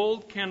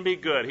 "Old can be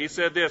good." He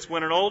said this: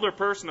 when an older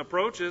person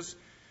approaches,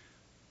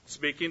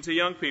 speaking to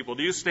young people,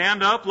 do you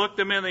stand up, look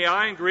them in the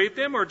eye, and greet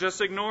them, or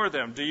just ignore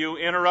them? Do you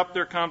interrupt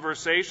their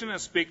conversation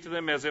and speak to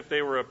them as if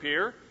they were a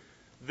peer?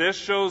 This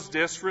shows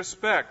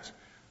disrespect.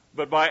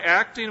 But by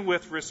acting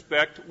with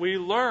respect, we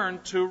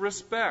learn to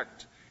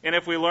respect. And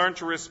if we learn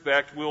to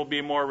respect, we'll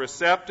be more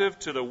receptive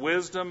to the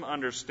wisdom,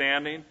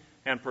 understanding,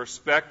 and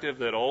perspective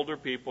that older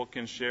people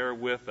can share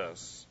with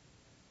us.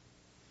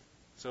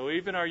 So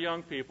even our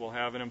young people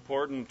have an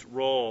important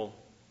role,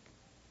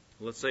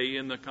 let's say,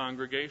 in the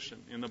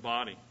congregation, in the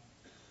body.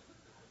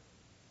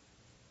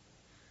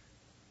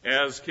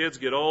 As kids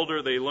get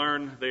older, they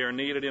learn they are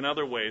needed in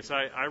other ways.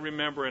 I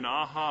remember an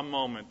aha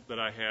moment that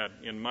I had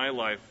in my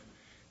life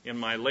in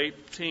my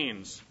late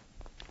teens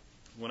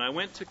when I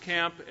went to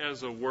camp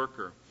as a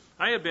worker.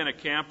 I had been a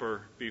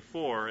camper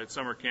before at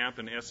summer camp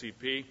in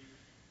SEP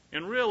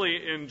and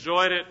really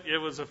enjoyed it. It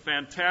was a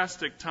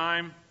fantastic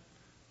time,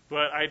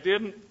 but I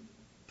didn't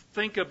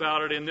think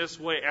about it in this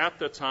way at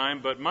the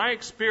time. But my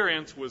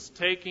experience was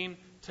taking.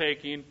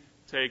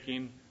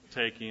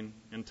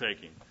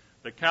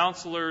 The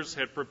counselors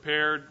had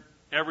prepared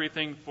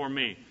everything for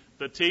me.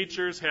 The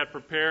teachers had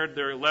prepared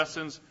their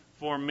lessons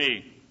for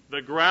me.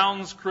 The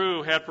grounds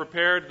crew had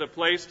prepared the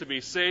place to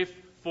be safe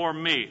for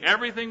me.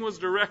 Everything was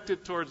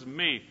directed towards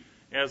me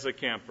as a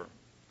camper.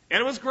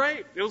 And it was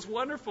great. It was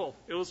wonderful.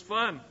 It was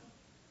fun.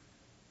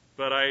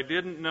 But I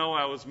didn't know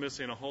I was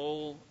missing a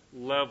whole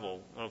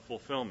level of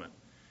fulfillment.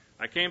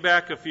 I came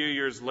back a few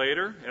years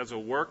later as a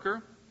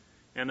worker,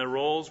 and the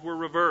roles were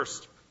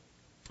reversed.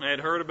 I had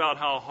heard about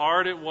how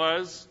hard it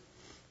was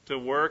to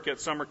work at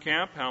summer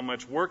camp, how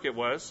much work it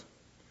was,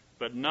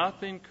 but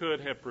nothing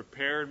could have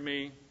prepared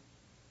me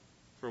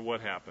for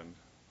what happened.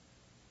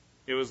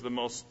 It was the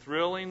most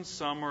thrilling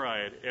summer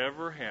I had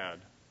ever had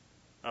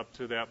up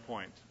to that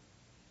point.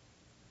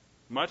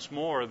 Much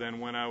more than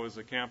when I was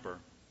a camper.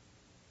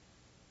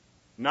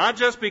 Not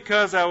just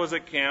because I was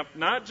at camp,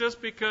 not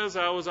just because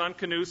I was on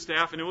canoe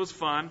staff and it was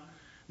fun,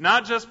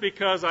 not just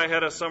because I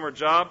had a summer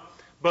job,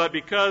 but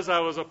because I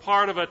was a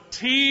part of a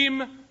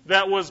team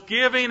that was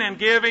giving and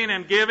giving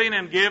and giving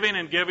and giving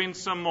and giving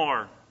some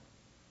more.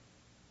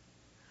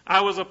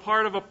 I was a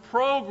part of a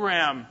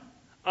program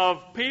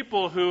of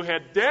people who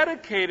had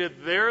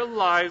dedicated their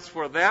lives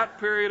for that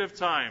period of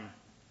time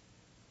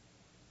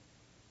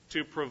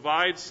to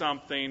provide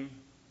something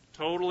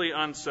totally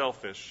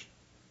unselfish.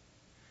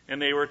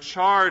 And they were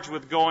charged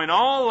with going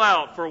all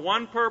out for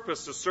one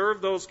purpose, to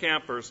serve those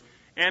campers.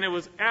 And it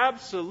was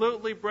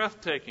absolutely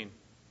breathtaking.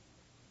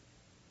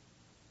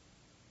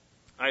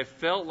 I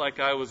felt like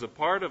I was a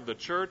part of the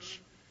church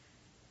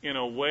in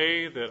a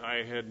way that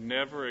I had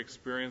never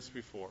experienced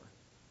before.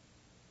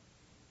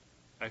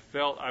 I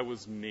felt I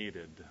was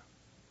needed.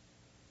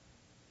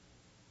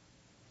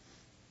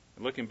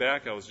 And looking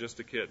back, I was just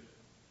a kid.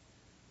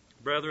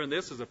 Brethren,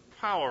 this is a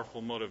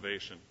powerful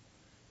motivation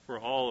for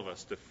all of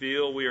us to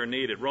feel we are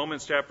needed.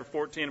 Romans chapter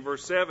 14,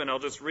 verse 7, I'll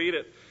just read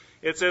it.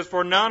 It says,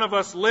 "For none of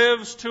us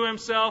lives to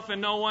himself,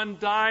 and no one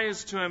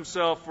dies to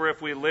himself. For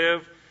if we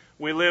live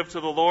to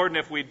the Lord, and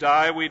if we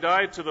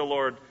die to the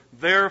Lord.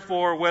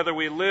 Therefore, whether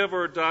we live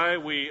or die,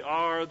 we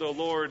are the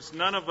Lord's."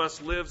 None of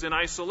us lives in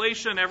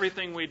isolation.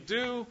 Everything we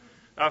do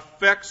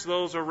affects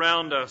those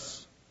around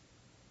us.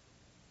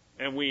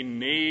 And we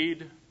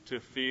need to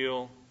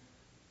feel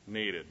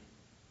needed.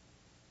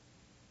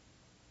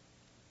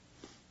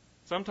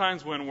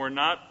 Sometimes when we're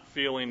not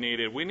feeling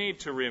needed, we need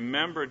to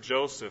remember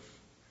Joseph.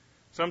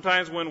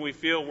 Sometimes when we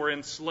feel we're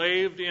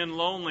enslaved in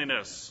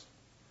loneliness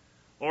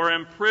or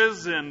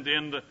imprisoned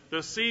in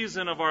the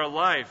season of our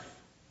life,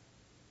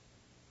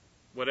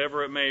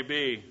 whatever it may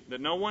be, that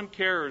no one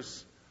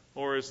cares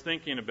or is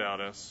thinking about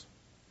us,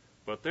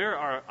 but there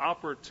are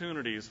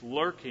opportunities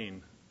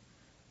lurking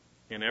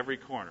in every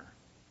corner.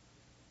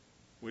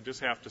 We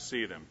just have to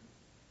see them.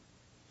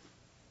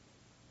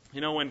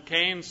 You know, when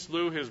Cain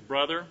slew his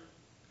brother,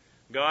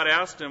 God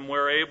asked him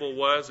where Abel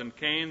was, and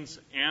Cain's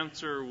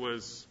answer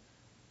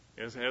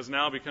has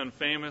now become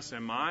famous: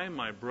 "Am I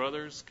my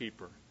brother's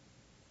keeper?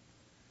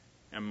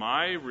 Am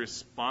I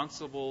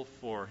responsible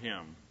for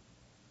him?"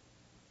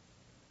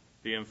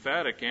 The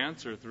emphatic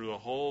answer through the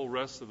whole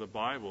rest of the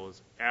Bible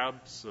is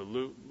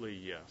absolutely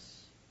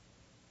yes.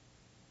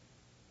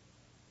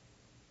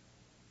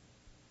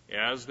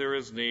 As there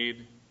is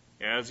need,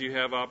 as you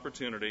have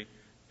opportunity,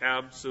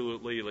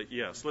 absolutely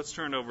yes. Let's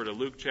turn over to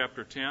Luke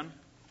chapter 10.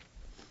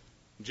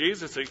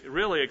 Jesus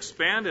really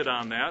expanded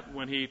on that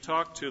when he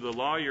talked to the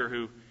lawyer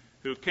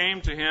who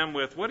came to him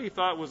with what he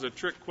thought was a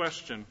trick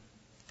question.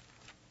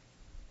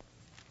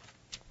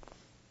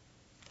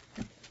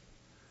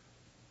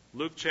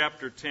 Luke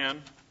chapter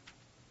 10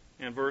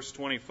 and verse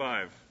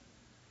 25.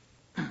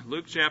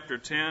 Luke chapter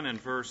 10 and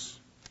verse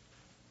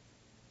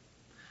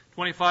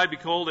 25,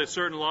 "Behold, a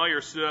certain lawyer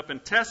stood up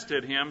and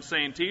tested him,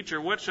 saying, 'Teacher,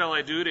 what shall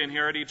I do to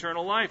inherit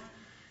eternal life?'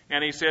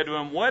 And he said to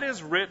him, 'What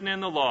is written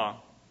in the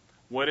law?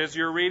 What is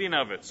your reading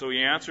of it?' So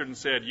he answered and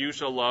said, 'You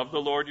shall love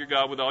the Lord your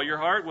God with all your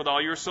heart, with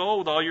all your soul,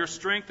 with all your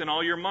strength, and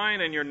all your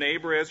mind, and your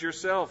neighbor as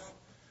yourself.'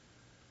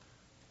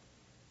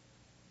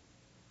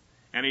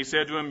 And he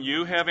said to him,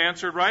 'You have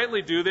answered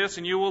rightly. Do this,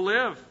 and you will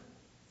live.'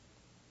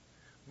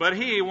 But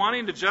he,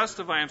 wanting to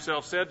justify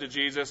himself, said to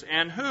Jesus,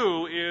 'And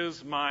who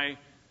is my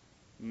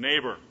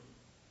neighbor?'"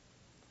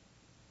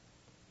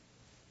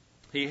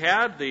 He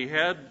had the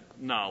head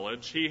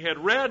knowledge. He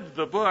had read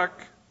the book,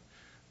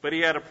 but he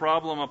had a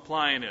problem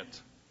applying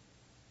it.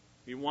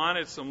 He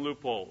wanted some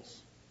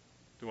loopholes.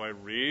 Do I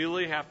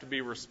really have to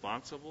be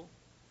responsible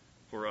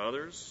for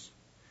others?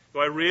 Do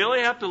I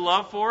really have to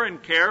love for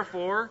and care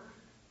for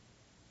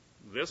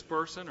this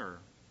person or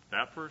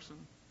that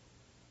person?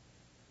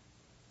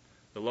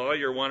 The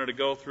lawyer wanted to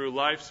go through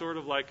life sort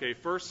of like a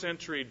first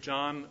century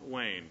John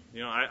Wayne.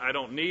 I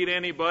don't need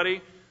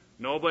anybody.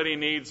 Nobody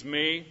needs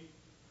me.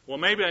 Well,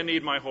 maybe I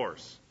need my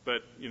horse.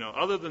 But,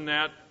 other than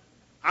that,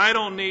 I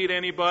don't need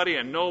anybody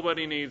and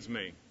nobody needs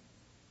me.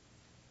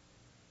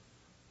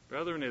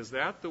 Brethren, is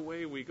that the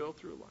way we go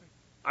through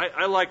life?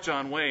 I like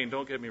John Wayne,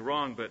 don't get me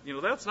wrong, but,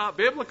 that's not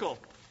biblical.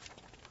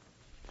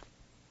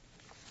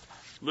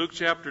 Luke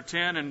chapter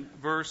 10 and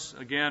verse,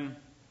 again,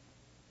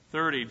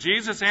 30.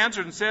 Jesus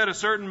answered and said, a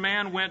certain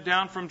man went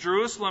down from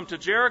Jerusalem to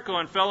Jericho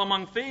and fell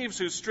among thieves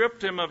who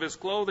stripped him of his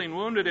clothing,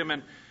 wounded him,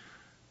 and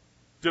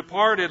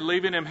departed,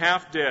 leaving him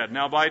half dead.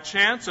 Now by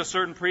chance a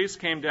certain priest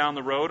came down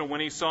the road, and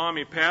when he saw him,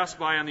 he passed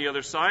by on the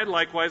other side.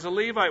 Likewise a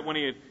Levite, when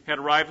he had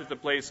arrived at the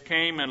place,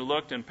 came and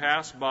looked and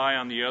passed by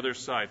on the other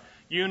side.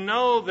 You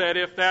know that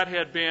if that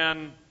had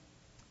been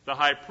the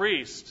high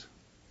priest,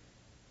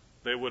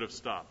 they would have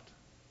stopped.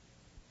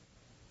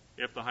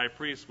 If the high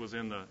priest was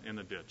in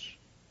the ditch.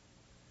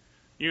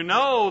 You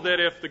know that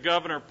if the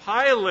governor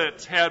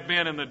Pilate had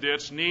been in the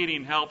ditch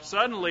needing help,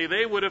 suddenly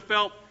they would have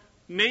felt,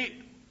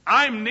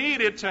 I'm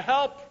needed to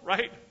help,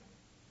 right?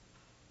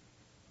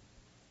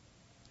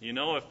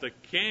 If the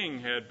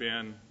king had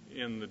been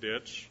in the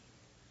ditch,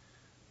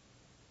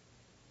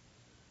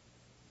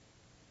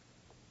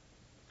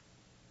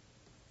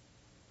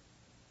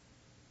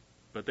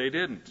 but they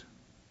didn't.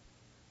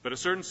 But a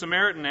certain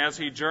Samaritan, as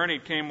he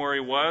journeyed, came where he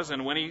was,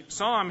 and when he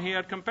saw him, he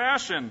had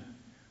compassion.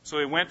 So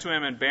he went to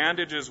him and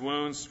bandaged his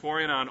wounds,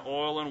 pouring on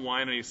oil and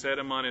wine, and he set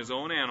him on his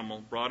own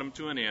animal, brought him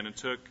to an inn, and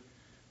took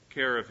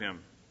care of him.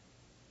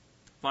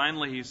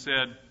 Finally, he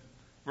said,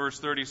 verse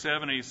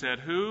 37, he said,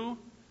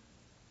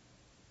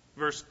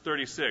 verse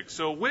 36,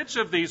 so which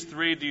of these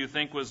three do you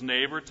think was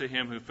neighbor to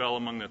him who fell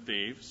among the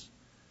thieves?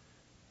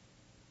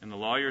 And the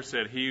lawyer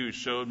said, he who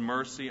showed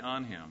mercy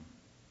on him.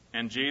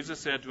 And Jesus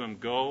said to him,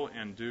 go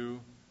and do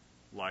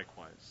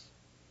likewise.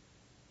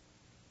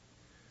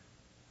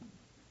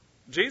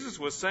 Jesus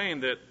was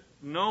saying that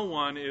no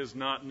one is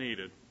not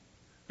needed,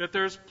 that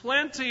there's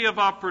plenty of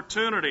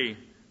opportunity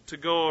to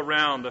go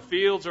around. The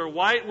fields are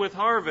white with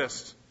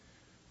harvest.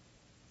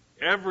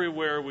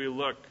 Everywhere we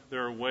look,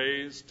 there are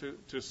ways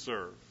to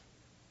serve.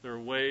 There are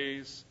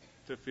ways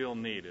to feel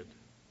needed.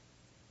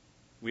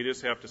 We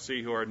just have to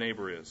see who our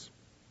neighbor is.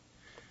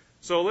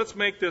 So let's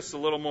make this a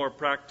little more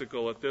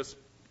practical at this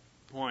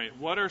point.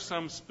 What are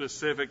some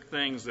specific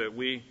things that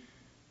we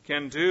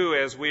can do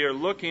as we are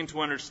looking to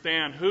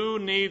understand who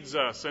needs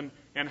us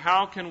and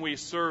how can we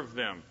serve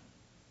them?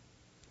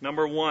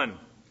 Number one,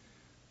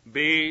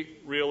 be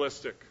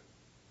realistic.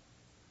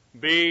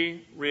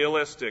 Be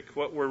realistic.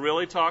 What we're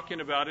really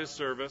talking about is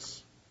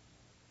service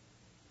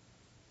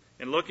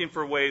and looking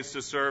for ways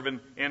to serve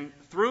and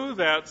through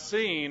that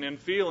seeing and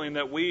feeling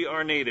that we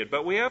are needed.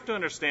 But we have to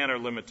understand our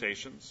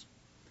limitations.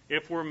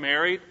 If we're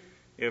married,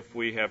 if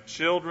we have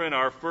children,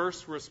 our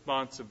first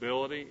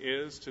responsibility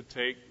is to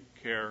take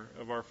care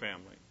of our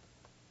family,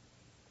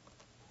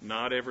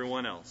 not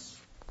everyone else.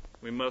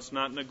 We must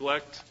not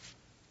neglect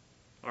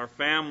our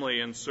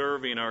family in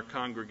serving our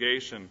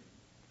congregation,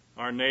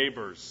 our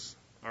neighbors,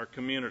 our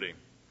community.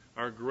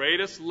 Our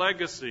greatest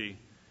legacy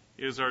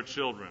is our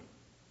children.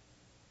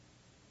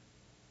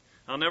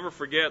 I'll never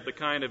forget the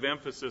kind of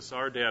emphasis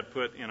our dad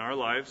put in our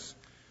lives.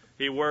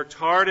 He worked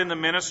hard in the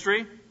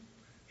ministry.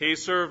 He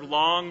served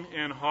long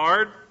and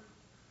hard,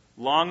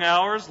 long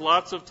hours,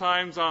 lots of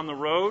times on the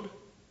road.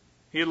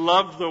 He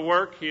loved the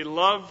work. He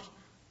loved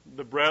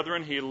the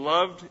brethren. He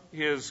loved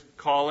his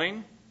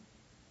calling.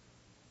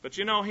 But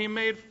he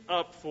made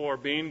up for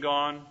being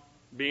gone,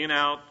 being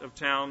out of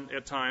town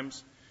at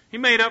times. He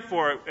made up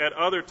for it at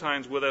other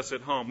times with us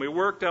at home. We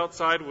worked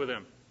outside with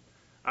him.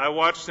 I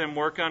watched him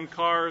work on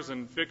cars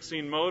and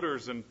fixing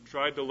motors and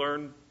tried to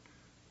learn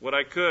what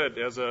I could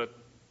as a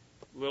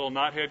little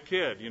knothead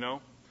kid,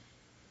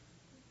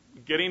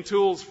 Getting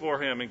tools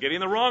for him and getting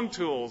the wrong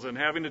tools and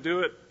having to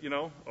do it,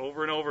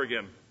 over and over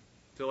again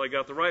until I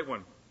got the right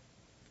one.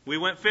 We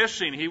went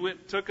fishing. He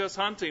took us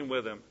hunting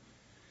with him.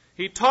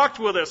 He talked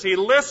with us. He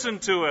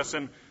listened to us.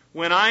 And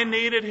when I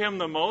needed him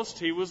the most,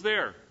 he was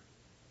there.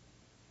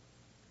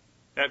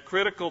 At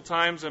critical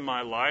times in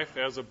my life,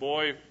 as a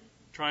boy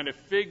trying to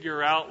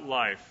figure out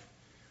life,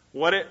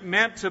 what it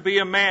meant to be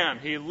a man,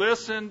 he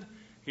listened.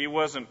 He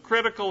wasn't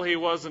critical. He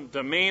wasn't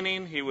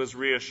demeaning. He was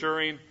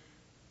reassuring.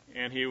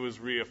 And he was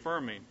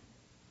reaffirming.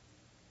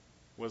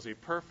 Was he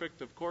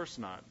perfect? Of course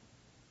not.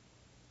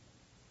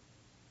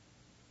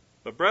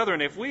 But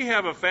brethren, if we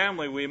have a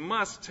family, we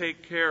must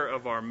take care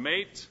of our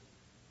mate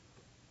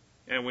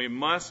and we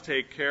must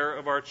take care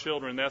of our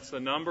children. That's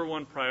the number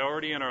one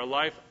priority in our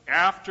life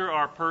after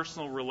our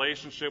personal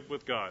relationship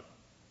with God.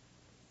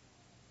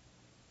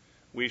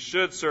 We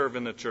should serve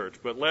in the church,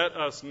 but let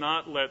us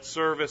not let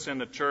service in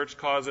the church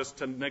cause us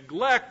to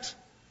neglect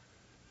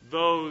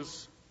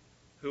those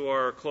who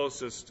are our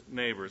closest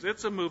neighbors.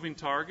 It's a moving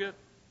target.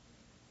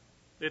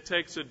 It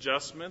takes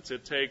adjustments.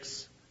 It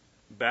takes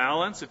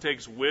balance. It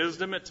takes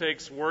wisdom. It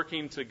takes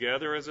working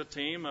together as a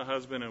team, a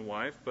husband and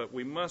wife, but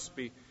we must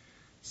be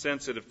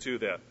sensitive to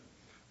that.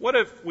 What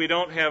if we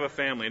don't have a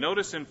family?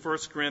 Notice in 1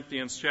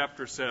 Corinthians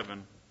chapter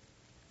 7.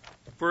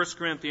 1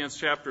 Corinthians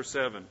chapter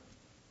 7.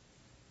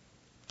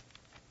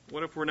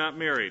 What if we're not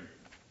married?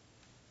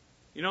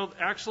 You know,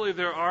 actually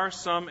there are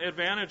some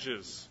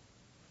advantages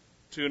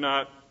to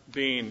not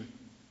being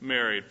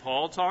married.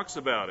 Paul talks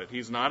about it.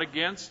 He's not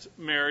against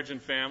marriage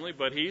and family,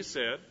 but he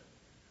said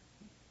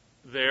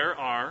there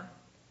are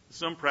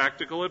some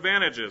practical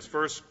advantages.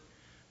 1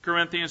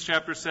 Corinthians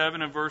chapter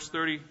 7 and verse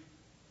 32.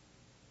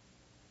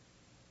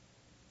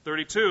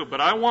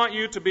 But I want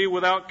you to be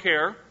without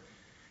care.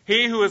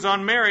 He who is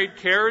unmarried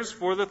cares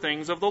for the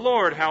things of the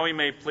Lord, how he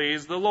may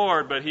please the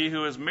Lord. But he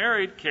who is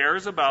married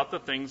cares about the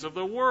things of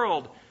the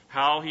world,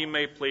 how he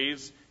may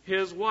please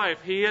his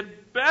wife. He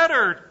had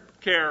better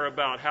care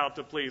about how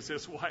to please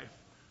his wife.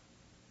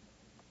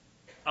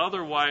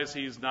 Otherwise,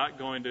 it's not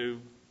going to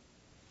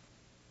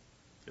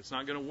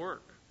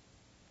work.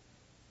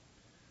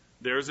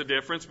 There's a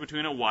difference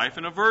between a wife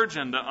and a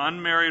virgin. The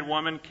unmarried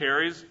woman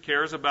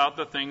cares about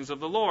the things of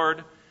the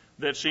Lord,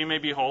 that she may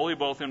be holy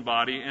both in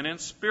body and in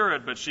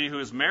spirit. But she who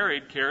is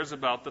married cares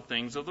about the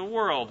things of the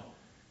world,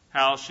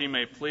 how she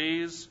may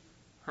please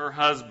her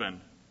husband.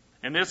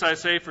 And this I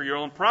say for your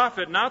own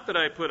profit, not that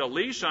I put a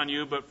leash on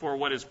you, but for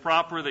what is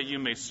proper, that you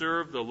may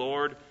serve the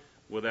Lord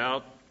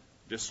without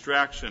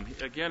distraction.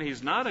 Again,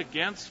 he's not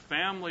against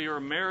family or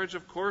marriage,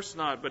 of course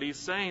not, but he's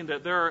saying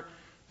that there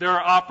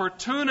are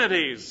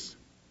opportunities.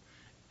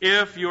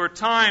 If your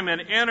time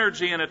and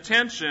energy and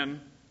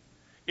attention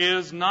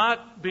is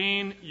not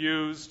being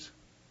used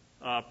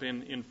up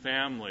in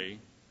family,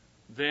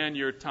 then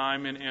your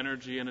time and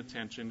energy and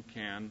attention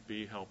can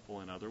be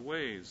helpful in other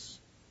ways.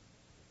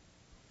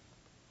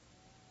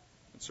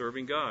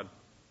 Serving God.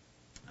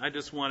 I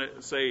just want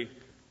to say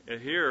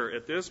here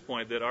at this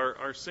point that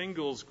our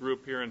singles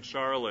group here in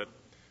Charlotte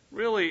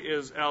really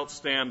is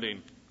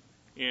outstanding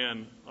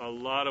in a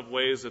lot of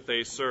ways that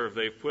they serve.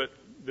 They've put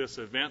this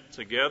event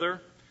together,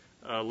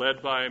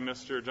 led by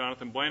Mr.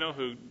 Jonathan Bueno,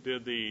 who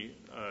did the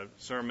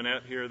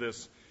sermonette here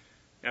this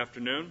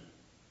afternoon.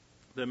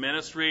 The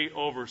ministry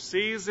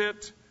oversees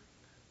it,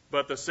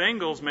 but the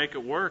singles make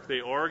it work.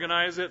 They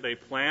organize it, they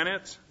plan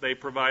it, they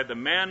provide the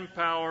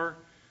manpower,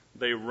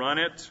 they run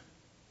it.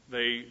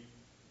 They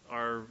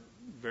are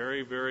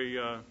very, very,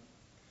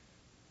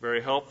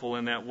 very helpful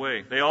in that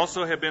way. They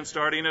also have been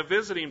starting a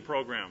visiting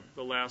program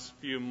the last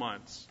few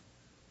months,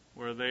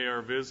 where they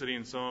are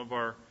visiting some of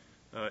our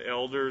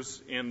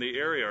elders in the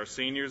area, our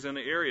seniors in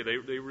the area.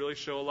 They really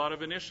show a lot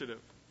of initiative,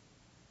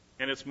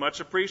 and it's much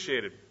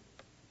appreciated.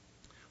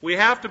 We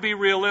have to be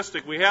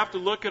realistic. We have to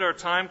look at our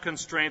time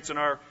constraints and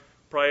our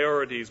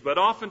priorities, but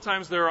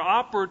oftentimes there are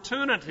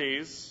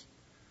opportunities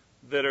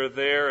that are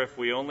there if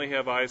we only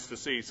have eyes to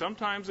see.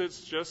 Sometimes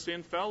it's just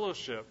in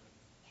fellowship.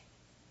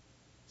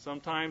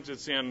 Sometimes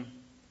it's in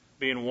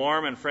being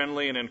warm and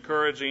friendly and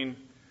encouraging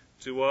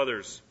to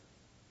others.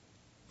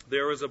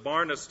 There was a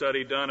Barna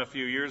study done a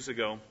few years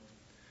ago.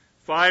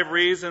 5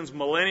 reasons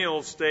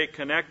millennials stay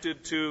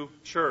connected to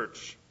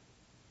church.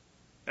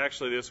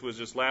 Actually, this was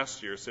just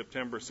last year,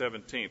 September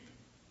 17th.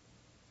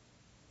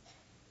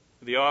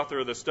 The author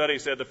of the study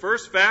said, the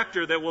first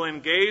factor that will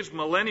engage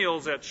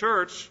millennials at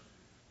church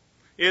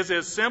is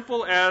as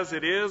simple as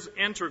it is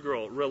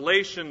integral: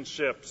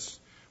 relationships.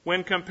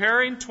 When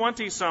comparing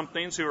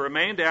 20-somethings who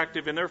remained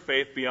active in their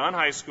faith beyond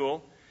high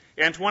school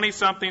and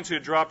 20-somethings who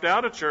dropped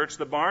out of church,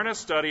 the Barna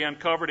study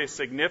uncovered a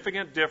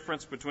significant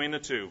difference between the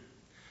two.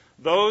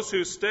 Those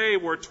who stay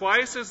were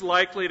twice as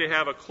likely to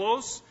have a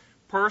close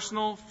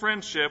personal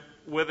friendship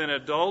with an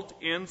adult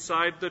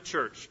inside the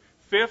church.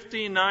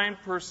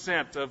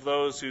 59% of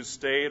those who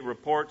stayed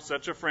report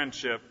such a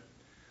friendship,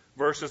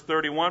 versus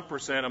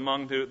 31%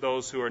 among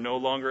those who are no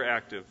longer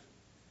active.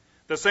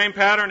 The same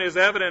pattern is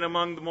evident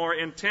among the more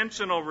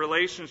intentional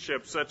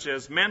relationships, such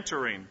as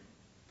mentoring.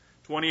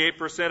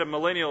 28% of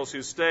millennials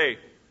who stay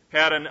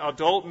had an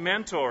adult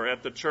mentor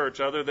at the church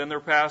other than their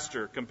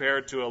pastor,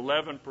 compared to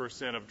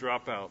 11% of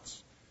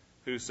dropouts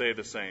who say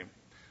the same.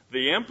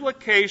 The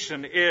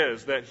implication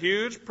is that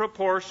huge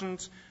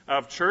proportions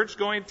of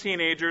church-going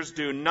teenagers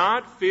do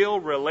not feel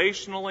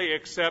relationally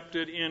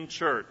accepted in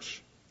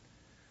church.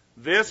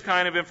 This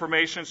kind of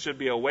information should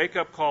be a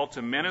wake-up call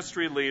to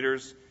ministry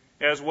leaders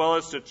as well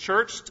as to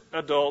church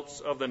adults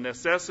of the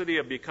necessity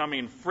of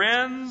becoming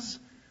friends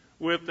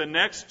with the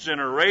next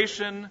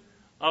generation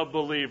of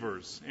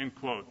believers, end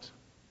quote.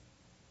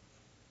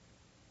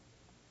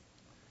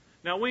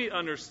 Now, we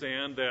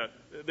understand that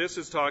this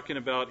is talking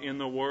about in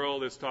the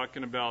world, it's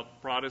talking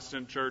about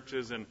Protestant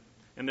churches, and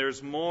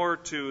there's more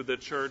to the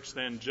church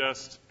than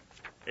just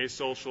a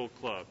social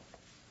club.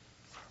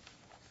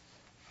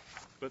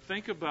 But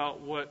think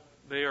about what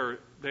they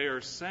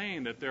are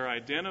saying that they're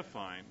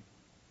identifying.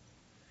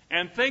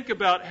 And think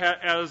about,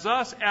 as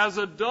us, as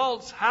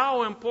adults,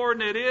 how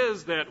important it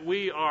is that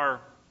we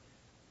are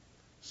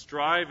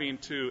striving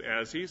to,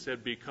 as he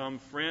said, become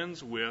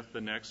friends with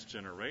the next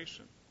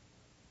generation,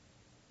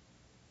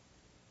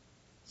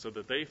 so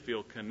that they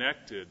feel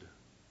connected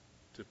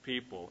to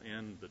people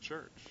in the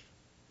church.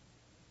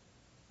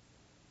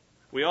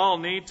 We all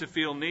need to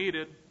feel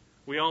needed.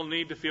 We all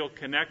need to feel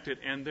connected,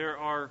 and there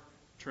are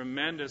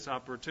tremendous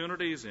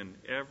opportunities in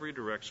every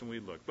direction we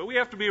look. But we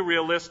have to be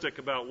realistic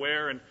about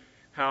where and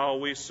how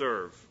we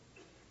serve.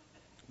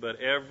 But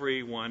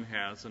everyone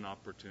has an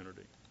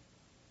opportunity.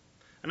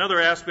 Another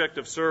aspect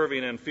of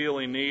serving and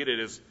feeling needed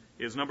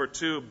is number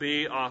 2,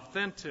 be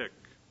authentic.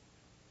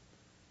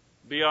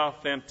 Be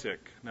authentic.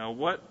 Now,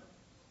 what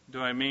do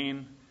I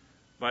mean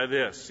by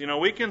this?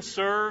 We can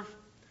serve,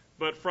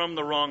 but from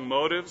the wrong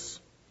motives.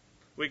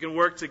 We can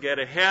work to get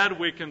ahead.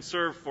 We can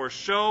serve for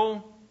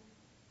show.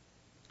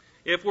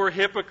 If we're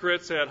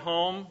hypocrites at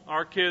home,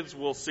 our kids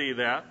will see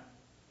that.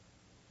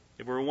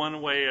 If we're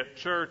one way at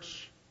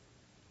church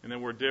and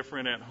then we're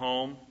different at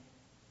home,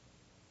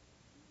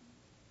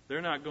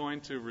 they're not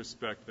going to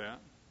respect that.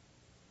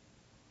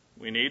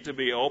 We need to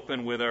be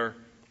open with our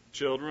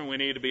children. We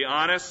need to be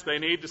honest. They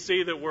need to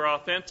see that we're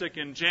authentic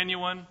and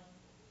genuine.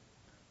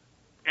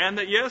 And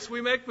that, yes,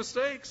 we make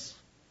mistakes.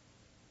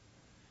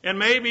 And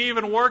maybe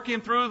even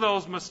working through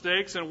those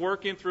mistakes and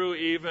working through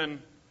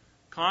even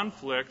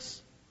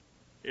conflicts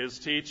is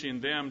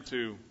teaching them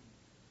to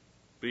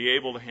be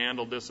able to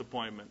handle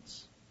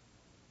disappointments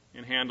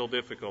and handle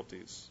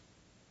difficulties.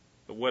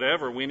 But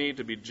whatever, we need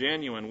to be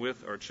genuine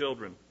with our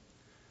children.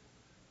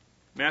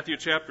 Matthew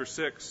chapter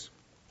 6.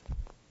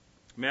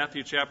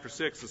 Matthew chapter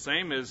 6, the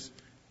same is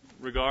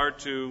regard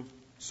to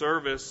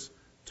service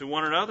to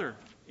one another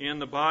in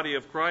the body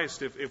of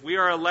Christ. If we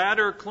are a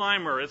ladder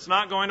climber, it's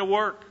not going to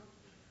work.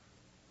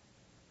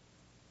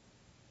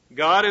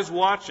 God is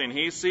watching.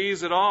 He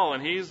sees it all,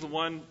 and He's the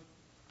one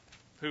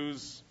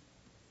whose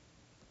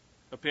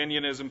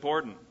opinion is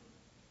important,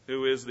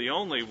 who is the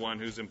only one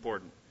who's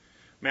important.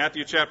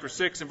 Matthew chapter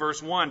 6 and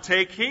verse 1,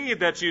 take heed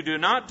that you do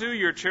not do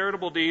your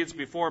charitable deeds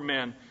before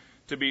men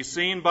to be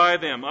seen by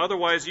them.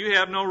 Otherwise you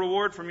have no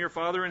reward from your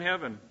Father in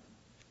heaven.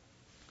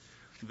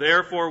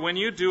 Therefore, when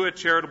you do a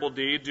charitable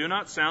deed, do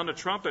not sound a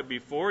trumpet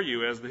before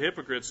you, as the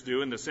hypocrites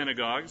do in the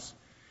synagogues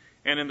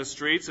and in the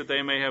streets, that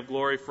they may have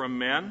glory from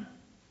men.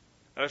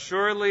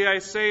 Assuredly, I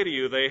say to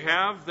you, they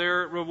have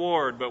their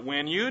reward. But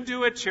when you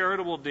do a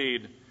charitable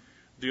deed,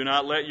 do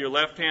not let your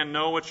left hand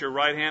know what your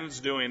right hand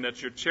is doing,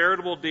 that your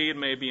charitable deed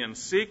may be in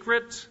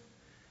secret,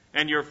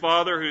 and your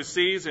Father who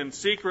sees in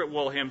secret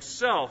will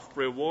Himself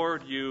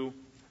reward you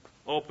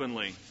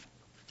openly.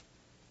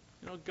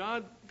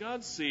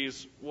 God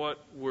sees what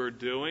we're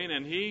doing,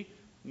 and He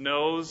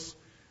knows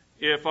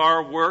if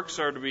our works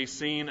are to be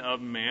seen of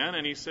man,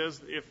 and He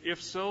says,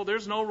 if so,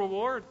 there's no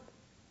reward.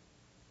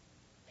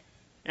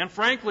 And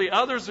frankly,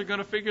 others are going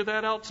to figure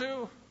that out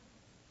too.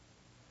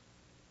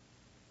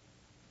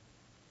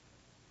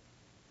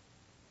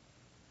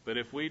 But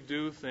if we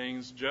do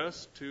things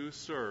just to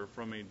serve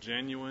from a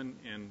genuine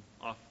and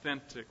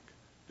authentic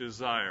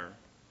desire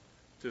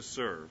to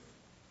serve,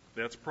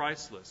 that's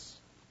priceless.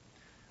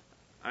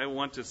 I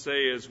want to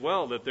say as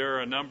well that there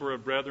are a number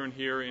of brethren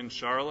here in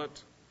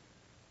Charlotte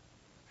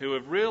who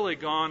have really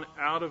gone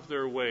out of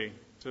their way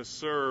to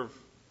serve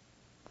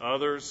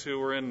others who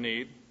are in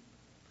need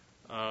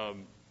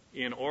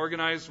in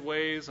organized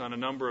ways, on a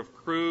number of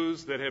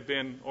crews that have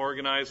been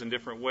organized in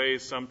different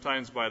ways,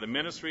 sometimes by the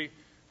ministry,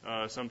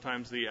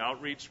 sometimes the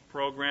outreach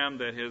program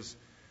that has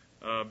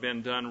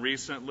been done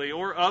recently,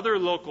 or other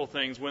local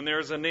things when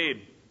there's a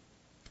need.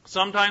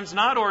 Sometimes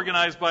not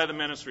organized by the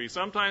ministry.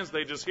 Sometimes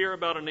they just hear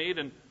about a need,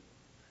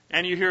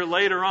 and you hear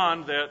later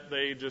on that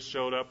they just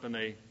showed up and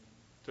they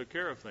took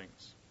care of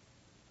things.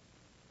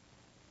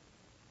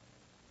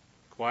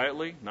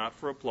 Quietly, not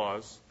for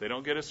applause. They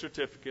don't get a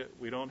certificate.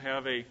 We don't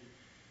have a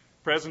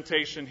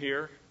presentation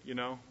here,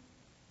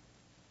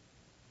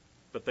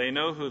 But they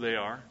know who they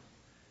are,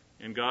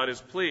 and God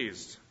is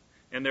pleased.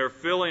 And they're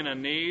filling a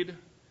need,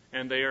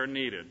 and they are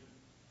needed.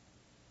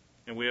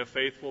 And we have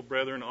faithful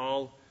brethren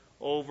all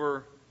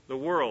over the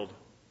world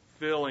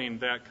filling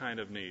that kind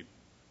of need,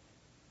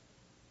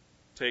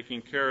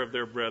 taking care of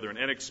their brethren,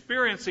 and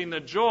experiencing the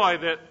joy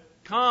that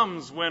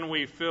comes when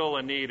we fill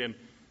a need and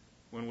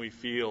when we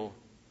feel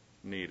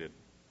needed.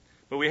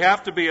 But we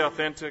have to be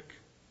authentic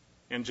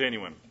and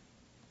genuine.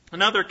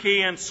 Another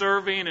key in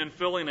serving and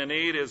filling a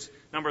need is,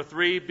 number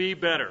 3, be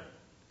better.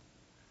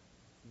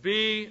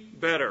 Be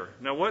better.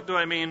 Now, what do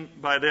I mean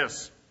by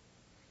this?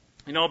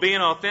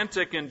 Being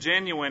authentic and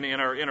genuine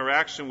in our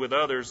interaction with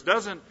others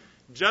doesn't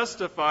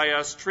justify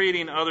us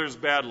treating others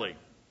badly.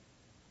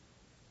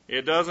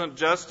 It doesn't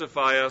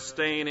justify us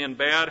staying in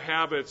bad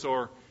habits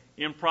or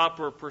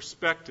improper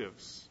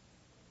perspectives.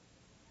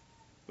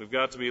 We've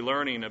got to be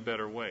learning a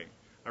better way.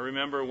 I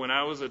remember when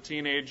I was a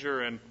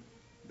teenager, and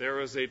there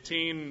was a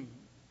teen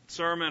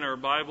sermon or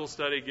Bible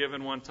study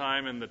given one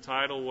time, and the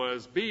title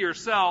was, Be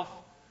Yourself,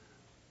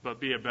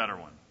 but Be a Better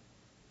One.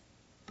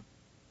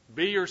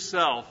 Be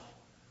yourself,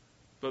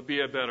 but be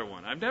a better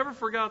one. I've never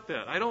forgot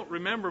that. I don't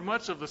remember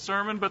much of the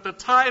sermon, but the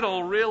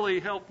title really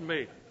helped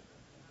me.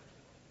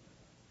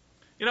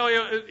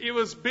 It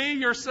was be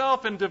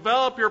yourself and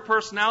develop your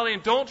personality,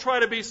 and don't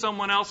try to be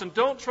someone else, and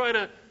don't try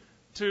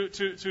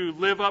to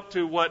live up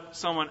to what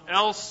someone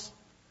else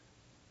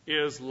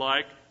is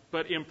like,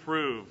 but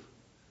improve,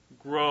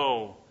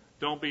 grow.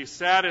 Don't be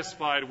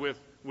satisfied with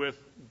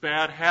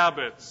bad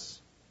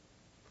habits.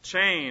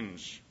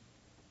 Change.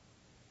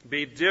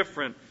 Be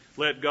different.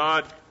 Let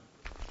God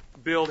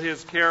build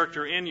His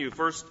character in you.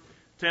 1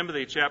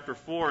 Timothy chapter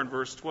 4 and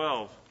verse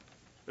 12.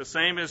 The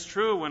same is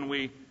true when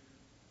we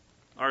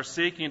are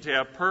seeking to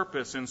have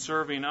purpose in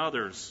serving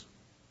others.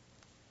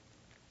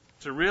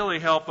 To really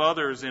help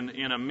others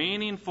in a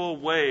meaningful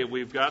way,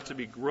 we've got to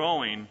be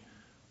growing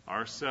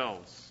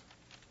ourselves.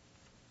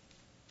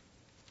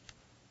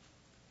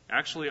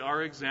 Actually,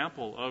 our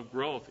example of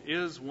growth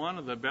is one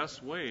of the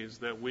best ways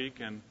that we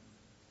can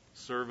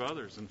serve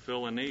others and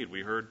fill a need.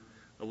 We heard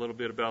a little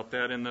bit about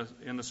that in the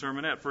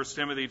sermonette. 1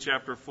 Timothy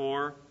chapter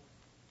 4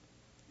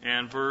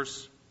 and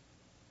verse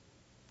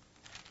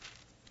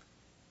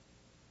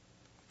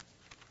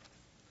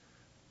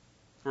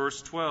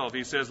 12.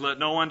 He says, "Let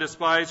no one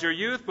despise your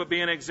youth, but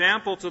be an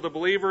example to the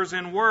believers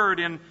in word,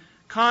 in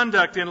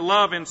conduct, in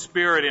love, in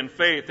spirit, in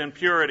faith, in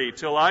purity.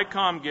 Till I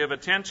come, give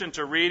attention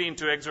to reading,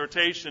 to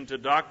exhortation, to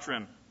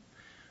doctrine.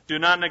 Do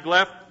not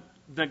neglect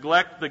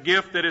the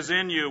gift that is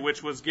in you,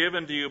 which was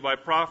given to you by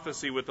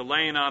prophecy with the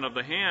laying on of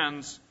the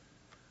hands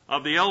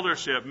of the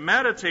eldership.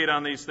 Meditate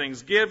on these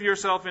things. Give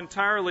yourself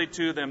entirely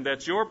to them,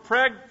 that your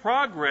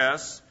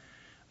progress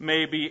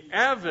may be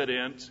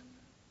evident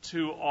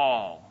to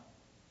all."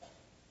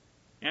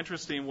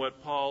 Interesting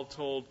what Paul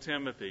told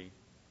Timothy.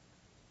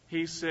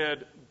 He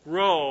said,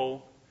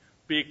 grow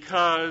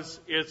because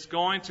it's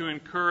going to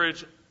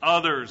encourage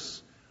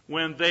others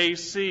when they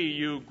see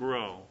you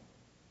grow.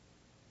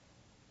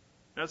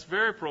 That's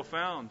very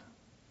profound.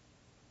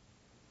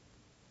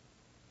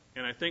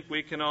 And I think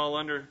we can all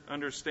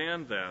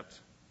understand that.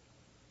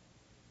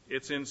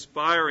 It's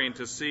inspiring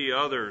to see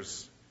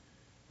others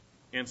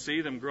and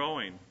see them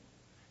growing.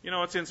 You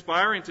know, it's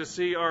inspiring to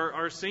see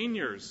our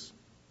seniors,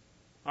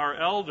 our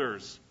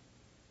elders,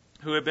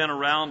 who have been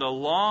around a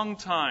long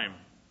time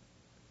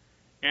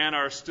and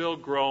are still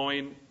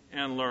growing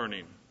and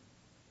learning.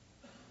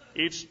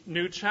 Each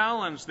new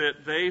challenge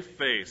that they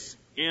face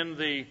in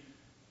the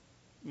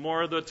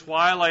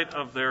twilight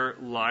of their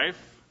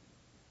life,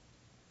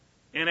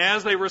 and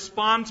as they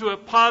respond to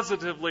it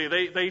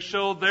positively, they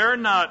show they're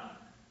not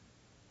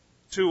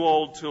too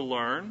old to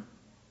learn,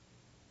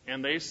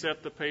 and they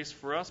set the pace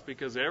for us,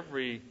 because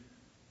every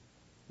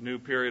new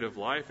period of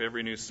life,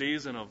 every new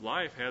season of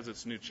life has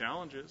its new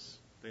challenges.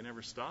 They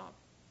never stop.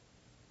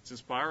 It's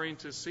inspiring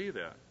to see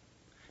that.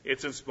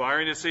 It's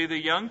inspiring to see the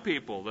young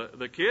people,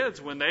 the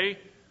kids, when they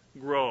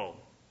grow,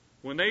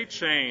 when they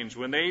change,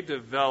 when they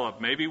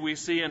develop. Maybe we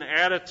see an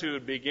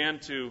attitude begin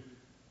to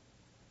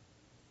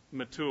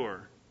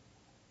mature.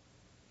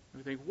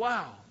 We think,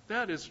 wow,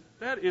 that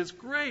is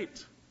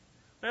great.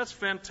 That's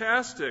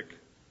fantastic.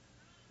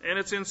 And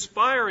it's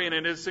inspiring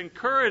and it's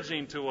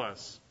encouraging to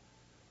us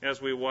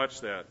as we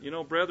watch that. You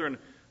know, brethren,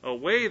 a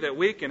way that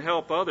we can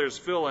help others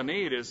fill a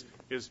need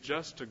is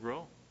just to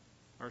grow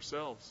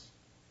ourselves.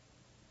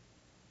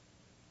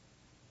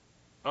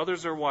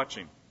 Others are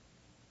watching.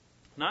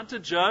 Not to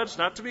judge,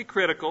 not to be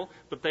critical,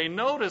 but they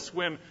notice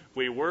when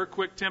we were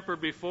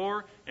quick-tempered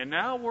before, and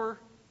now we're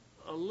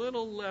a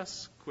little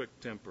less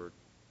quick-tempered.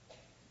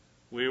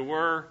 We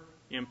were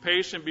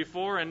impatient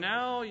before, and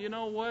now, you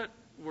know what?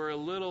 We're a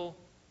little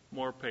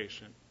more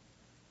patient.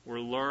 We're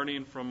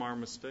learning from our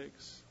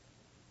mistakes.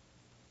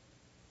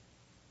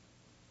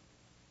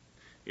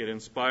 It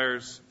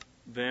inspires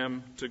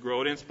them to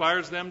grow. It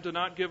inspires them to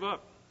not give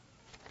up.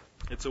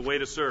 It's a way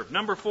to serve.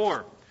 Number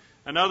 4,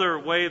 another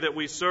way that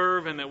we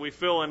serve and that we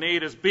fill a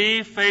need is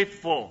be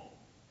faithful.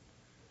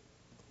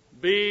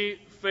 Be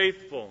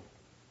faithful.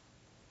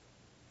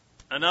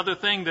 Another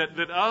thing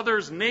that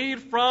others need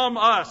from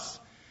us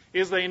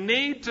is they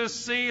need to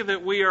see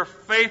that we are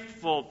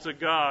faithful to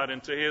God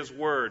and to His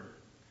Word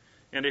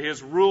and to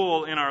His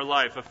rule in our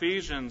life.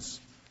 Ephesians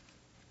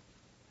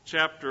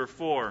chapter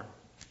 4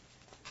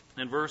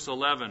 and verse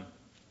 11.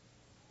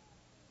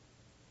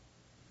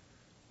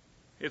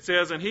 It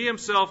says, "And He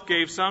Himself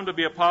gave some to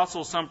be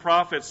apostles, some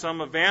prophets, some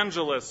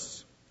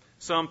evangelists,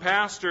 some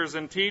pastors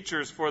and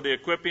teachers for the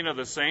equipping of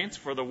the saints,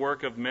 for the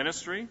work of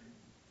ministry,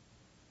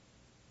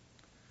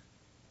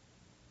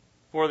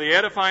 for the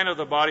edifying of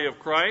the body of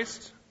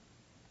Christ,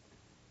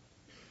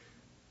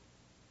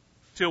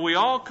 till we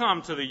all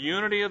come to the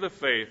unity of the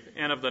faith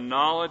and of the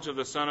knowledge of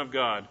the Son of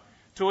God,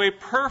 to a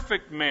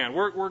perfect man."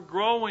 We're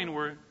growing,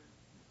 we're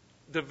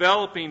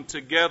developing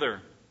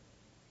together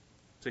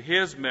to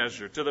His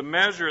measure, to the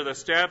measure of the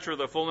stature of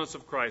the fullness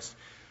of Christ,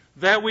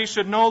 that we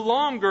should no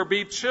longer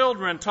be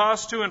children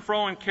tossed to and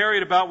fro and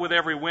carried about with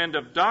every wind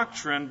of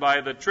doctrine by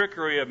the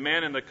trickery of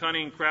men and the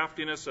cunning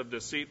craftiness of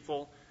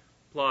deceitful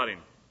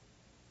plotting.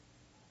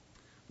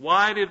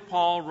 Why did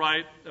Paul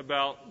write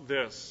about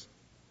this?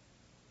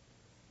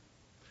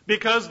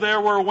 Because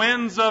there were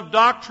winds of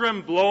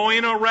doctrine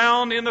blowing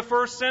around in the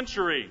first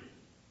century.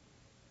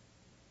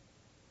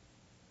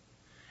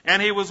 And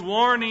he was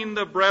warning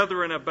the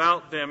brethren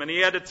about them. And he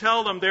had to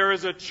tell them there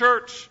is a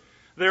church,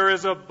 there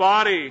is a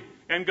body,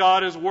 and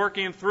God is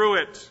working through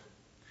it.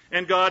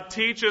 And God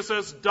teaches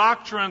us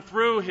doctrine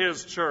through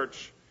His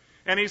church.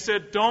 And he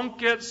said, don't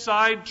get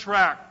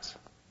sidetracked.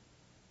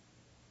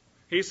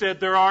 He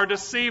said there are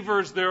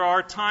deceivers, there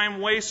are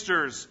time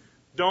wasters.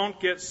 Don't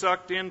get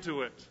sucked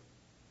into it.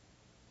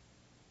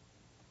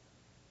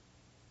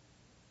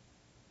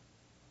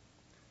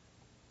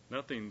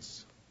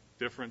 Nothing's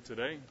different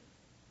today.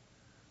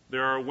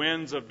 There are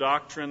winds of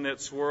doctrine that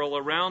swirl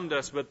around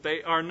us, but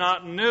they are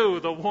not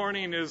new. The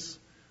warning is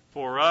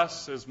for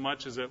us as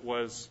much as it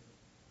was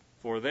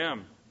for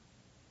them.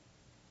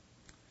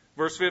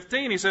 Verse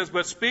 15, he says,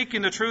 "But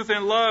speaking the truth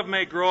in love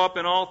may grow up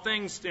in all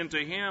things into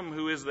Him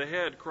who is the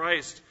head,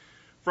 Christ,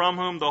 from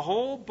whom the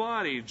whole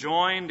body,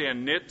 joined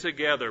and knit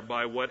together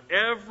by what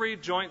every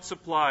joint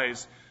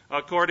supplies,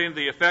 according to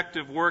the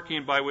effective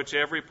working by which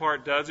every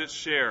part does its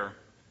share,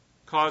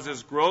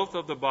 causes growth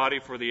of the body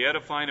for the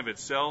edifying of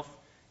itself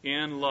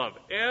in love."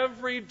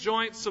 Every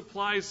joint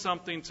supplies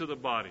something to the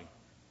body.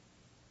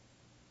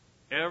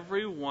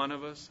 Every one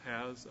of us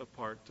has a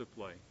part to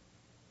play.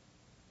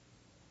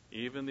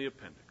 Even the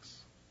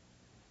appendix.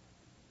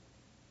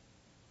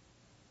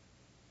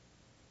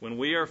 When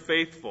we are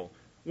faithful,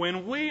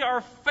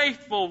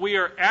 we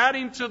are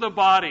adding to the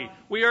body.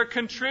 We are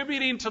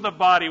contributing to the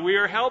body. We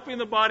are helping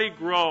the body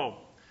grow.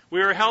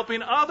 We are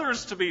helping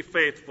others to be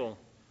faithful.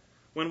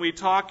 When we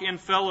talk in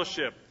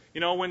fellowship,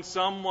 when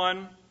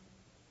someone,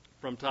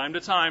 from time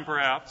to time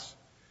perhaps,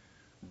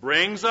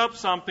 brings up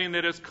something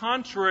that is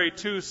contrary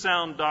to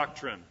sound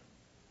doctrine,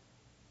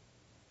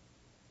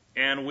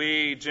 and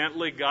we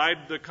gently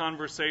guide the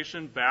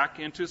conversation back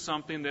into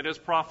something that is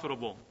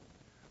profitable,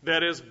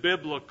 that is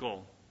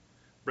biblical.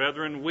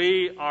 Brethren,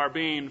 we are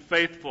being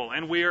faithful,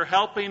 and we are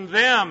helping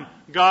them,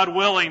 God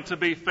willing, to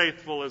be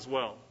faithful as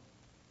well.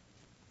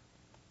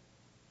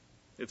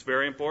 It's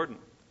very important.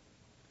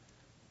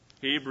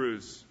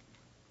 Hebrews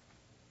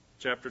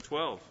chapter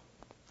 12.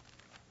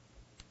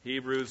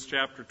 Hebrews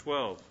chapter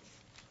 12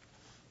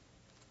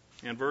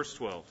 and verse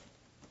 12.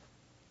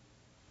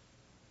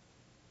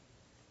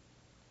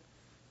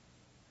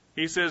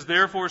 He says,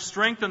 "Therefore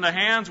strengthen the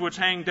hands which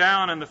hang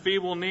down and the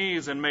feeble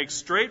knees, and make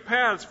straight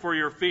paths for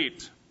your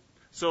feet,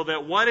 so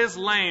that what is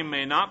lame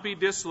may not be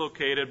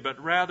dislocated, but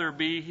rather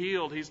be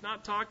healed." He's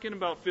not talking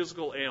about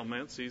physical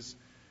ailments. He's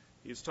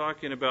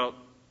talking about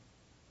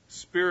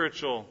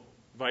spiritual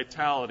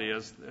vitality,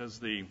 as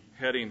the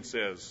heading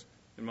says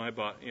in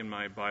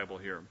my Bible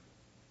here.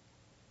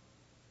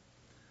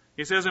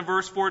 He says in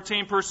verse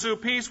 14, "Pursue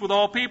peace with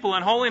all people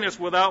and holiness,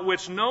 without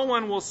which no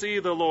one will see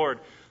the Lord,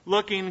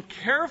 looking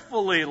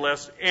carefully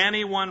lest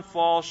anyone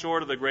fall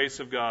short of the grace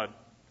of God,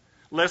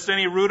 lest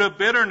any root of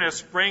bitterness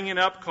springing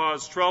up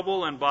cause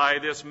trouble, and by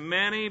this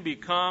many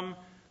become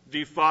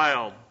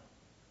defiled,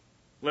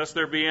 lest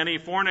there be any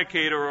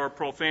fornicator or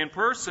profane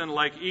person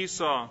like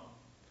Esau,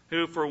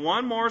 who for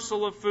one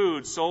morsel of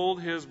food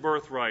sold his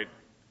birthright.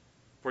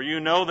 For you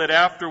know that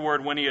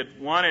afterward, when he had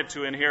wanted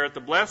to inherit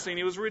the blessing,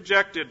 he was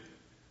rejected,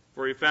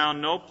 for he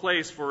found no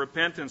place for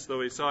repentance,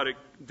 though he sought it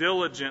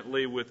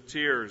diligently with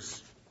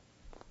tears."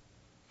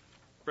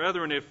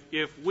 Brethren,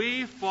 if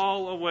we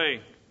fall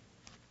away,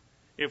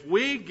 if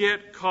we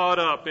get caught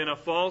up in a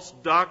false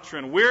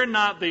doctrine, we're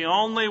not the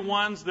only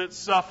ones that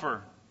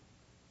suffer.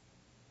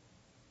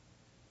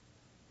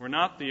 We're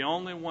not the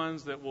only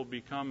ones that will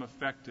become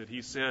affected.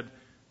 He said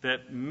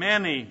that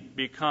many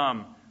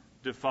become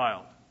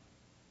defiled.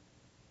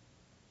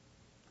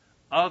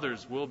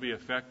 Others will be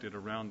affected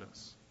around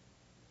us.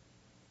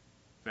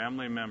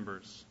 Family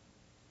members,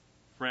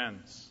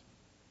 friends.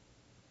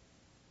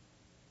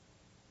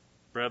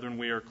 Brethren,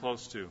 we are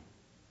close to.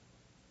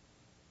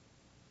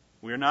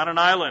 We are not an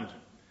island.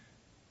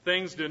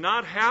 Things do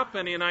not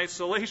happen in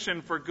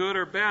isolation for good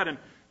or bad. And,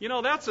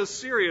 that's a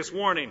serious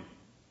warning.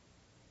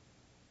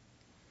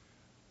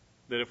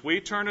 That if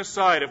we turn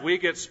aside, if we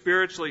get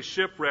spiritually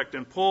shipwrecked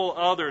and pull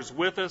others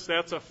with us,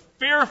 that's a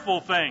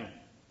fearful thing.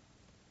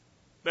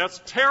 That's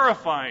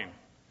terrifying.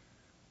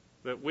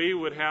 That we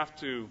would have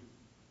to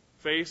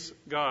face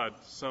God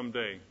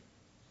someday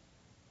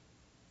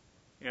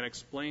and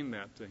explain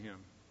that to Him.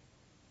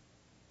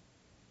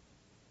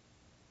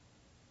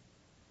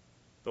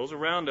 Those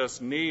around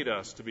us need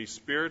us to be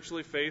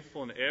spiritually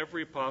faithful in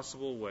every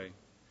possible way.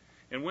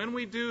 And when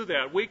we do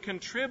that, we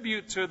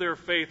contribute to their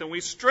faith and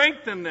we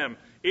strengthen them,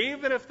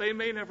 even if they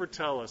may never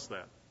tell us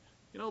that.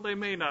 They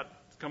may not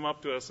come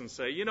up to us and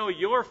say,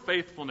 your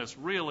faithfulness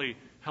really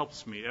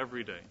helps me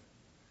every day.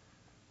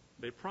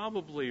 They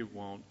probably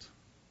won't.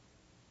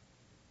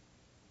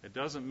 It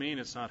doesn't mean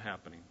it's not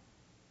happening.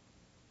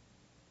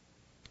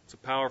 It's a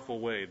powerful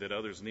way that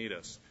others need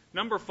us.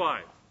 Number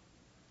five,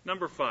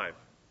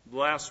 the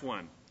last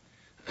one.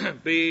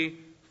 Be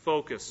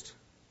focused.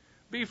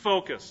 Be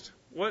focused.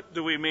 What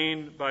do we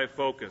mean by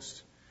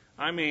focused?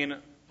 I mean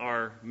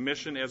our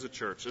mission as a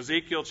church.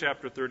 Ezekiel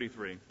chapter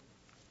 33.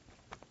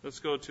 Let's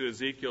go to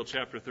Ezekiel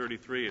chapter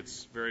 33.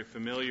 It's a very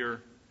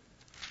familiar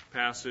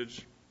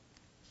passage.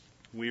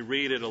 We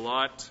read it a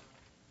lot.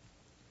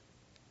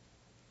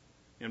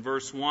 In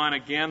verse 1,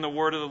 "Again the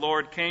word of the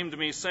Lord came to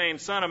me, saying,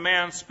 Son of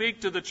man,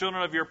 speak to the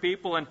children of your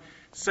people, and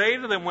say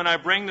to them, when I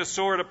bring the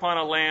sword upon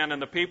a land,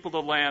 and the people of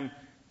the land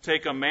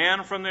take a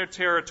man from their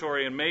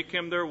territory and make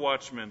him their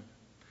watchman,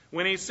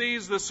 When he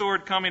sees the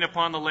sword coming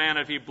upon the land,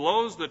 if he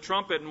blows the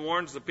trumpet and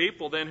warns the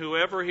people, then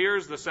whoever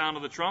hears the sound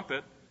of the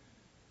trumpet,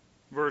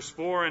 verse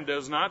 4, and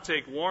does not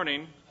take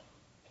warning,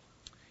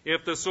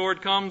 if the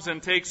sword comes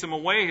and takes him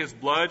away, his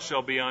blood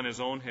shall be on his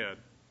own head.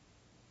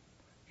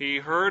 He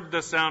heard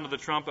the sound of the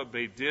trumpet,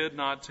 but he did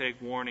not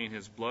take warning.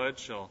 His blood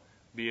shall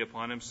be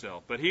upon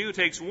himself. But he who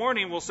takes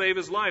warning will save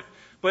his life.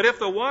 But if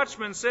the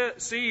watchman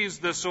sees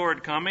the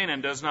sword coming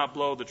and does not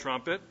blow the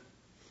trumpet,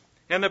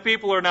 and the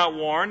people are not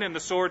warned, and the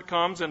sword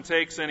comes and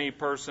takes any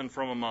person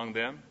from among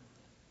them,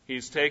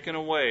 he's taken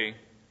away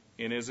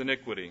in his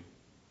iniquity.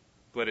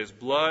 But his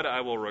blood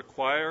I will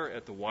require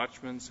at the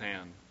watchman's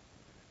hand.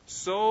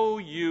 So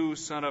you,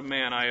 Son of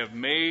Man, I have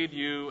made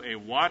you a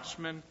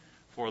watchman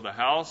for the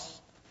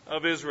house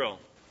of Israel.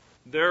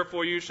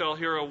 Therefore you shall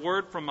hear a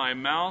word from my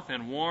mouth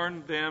and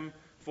warn them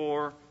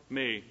for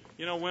me.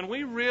 You know, when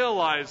we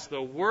realize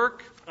the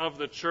work of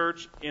the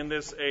church in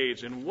this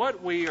age and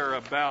what we are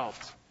about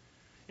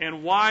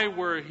and why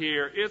we're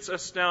here, it's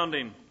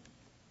astounding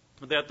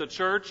that the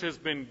church has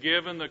been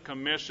given the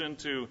commission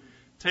to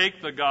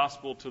take the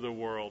gospel to the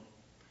world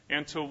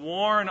and to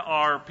warn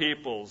our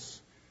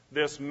peoples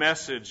this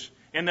message,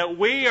 and that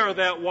we are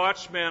that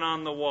watchman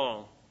on the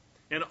wall.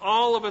 And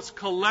all of us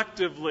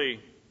collectively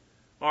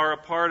are a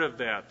part of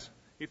that.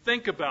 You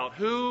think about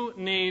who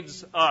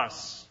needs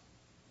us?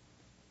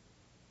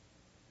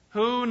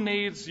 Who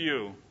needs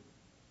you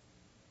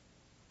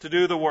to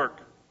do the work?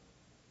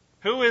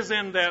 Who is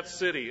in that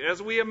city?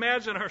 As we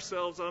imagine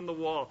ourselves on the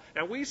wall,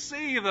 and we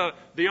see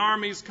the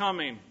armies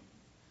coming,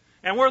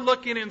 and we're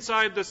looking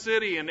inside the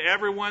city, and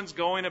everyone's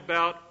going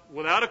about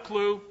without a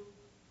clue,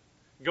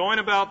 going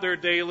about their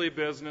daily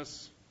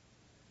business,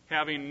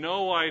 having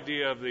no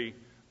idea of the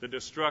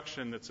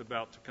destruction that's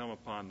about to come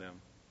upon them.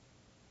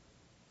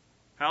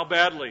 How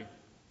badly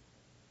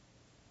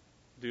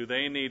do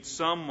they need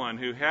someone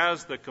who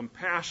has the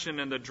compassion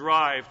and the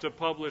drive to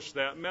publish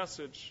that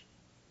message?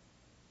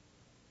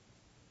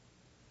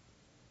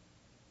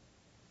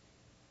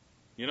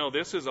 You know,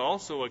 this is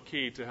also a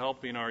key to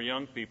helping our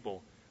young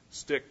people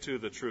stick to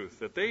the truth,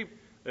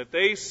 that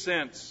they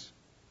sense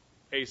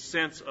a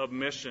sense of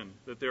mission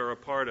that they're a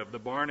part of. The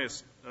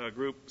Barnes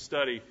group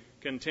study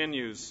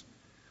continues.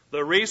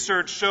 The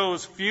research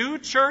shows few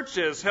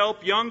churches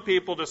help young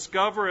people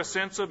discover a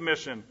sense of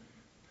mission,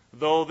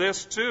 though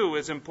this too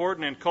is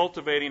important in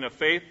cultivating a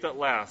faith that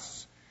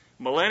lasts.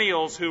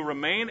 Millennials who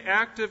remain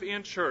active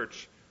in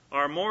church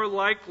are more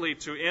likely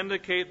to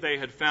indicate they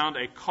had found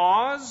a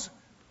cause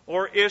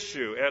or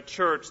issue at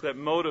church that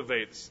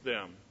motivates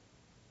them.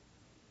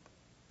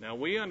 Now,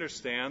 we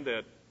understand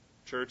that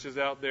churches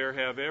out there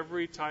have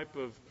every type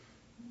of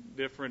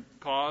different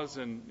cause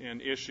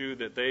and issue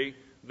that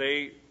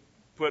they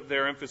put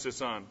their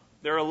emphasis on.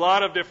 There are a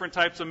lot of different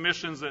types of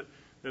missions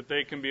that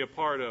they can be a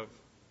part of.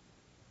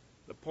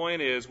 The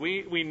point is,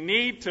 we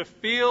need to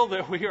feel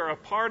that we are a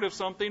part of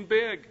something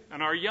big,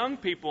 and our young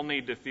people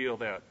need to feel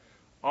that.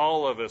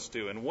 All of us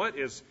do. And what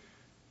is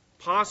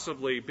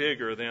possibly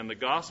bigger than the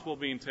gospel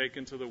being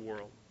taken to the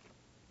world?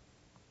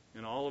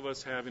 And all of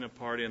us having a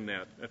part in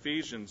that.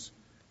 Ephesians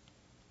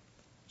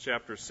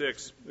chapter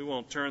 6, we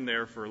won't turn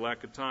there for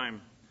lack of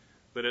time,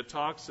 but it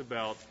talks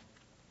about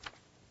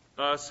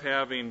us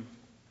having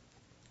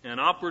an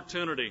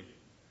opportunity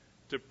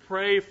to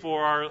pray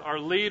for our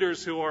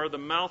leaders who are the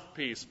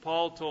mouthpiece.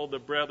 Paul told the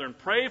brethren,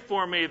 pray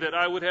for me that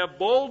I would have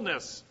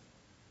boldness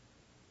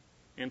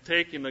in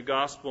taking the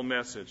gospel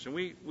message. And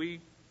we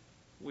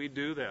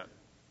do that.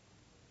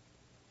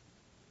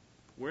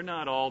 We're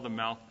not all the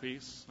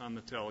mouthpiece on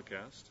the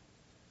telecast,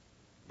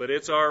 but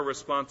it's our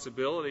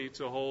responsibility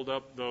to hold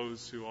up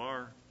those who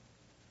are.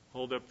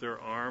 Hold up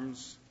their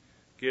arms,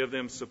 give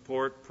them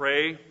support,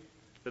 pray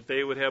that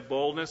they would have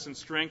boldness and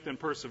strength and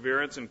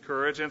perseverance and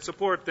courage, and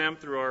support them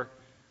through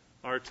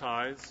our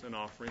tithes and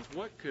offerings.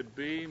 What could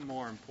be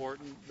more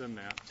important than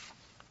that?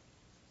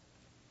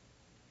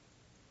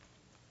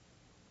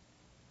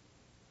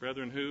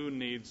 Brethren, who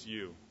needs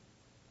you?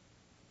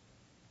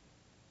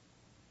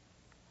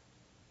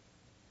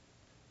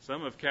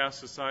 Some have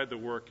cast aside the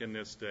work in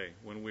this day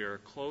when we are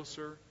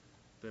closer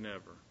than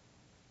ever.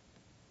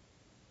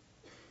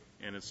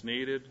 And it's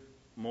needed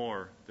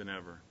more than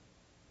ever.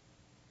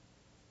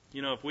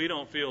 You know, if we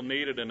don't feel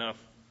needed enough,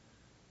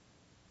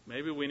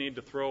 maybe we need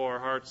to throw our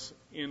hearts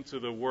into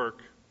the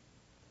work,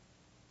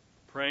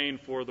 praying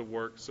for the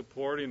work,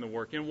 supporting the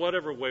work in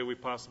whatever way we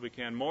possibly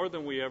can, more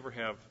than we ever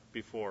have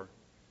before.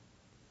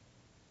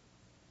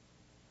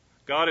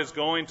 God is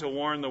going to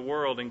warn the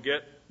world and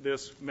get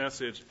this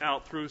message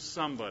out through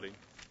somebody.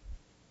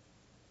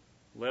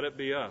 Let it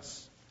be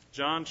us.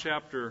 John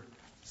chapter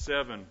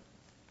 7.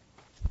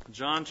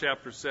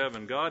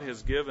 God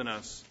has given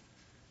us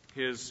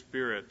His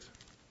Spirit,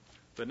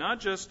 but not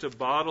just to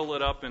bottle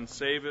it up and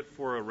save it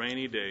for a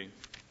rainy day.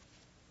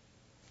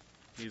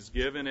 He's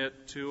given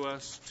it to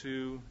us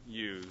to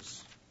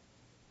use.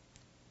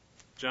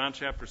 John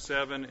chapter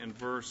 7 and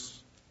verse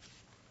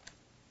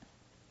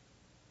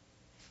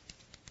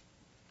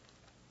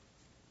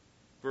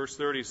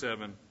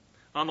 37.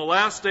 On the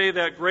last day,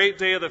 that great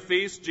day of the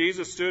feast,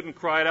 Jesus stood and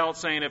cried out,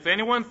 saying, "If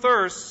anyone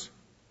thirsts,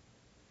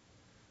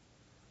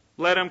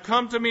 let him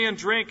come to me and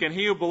drink, and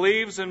he who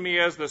believes in me,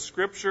 as the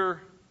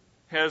Scripture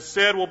has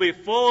said, will be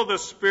full of the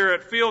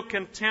Spirit, feel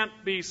content,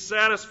 be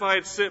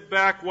satisfied, sit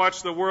back,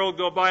 watch the world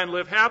go by, and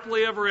live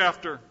happily ever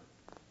after."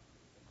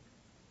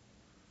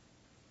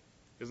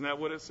 Isn't that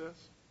what it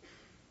says?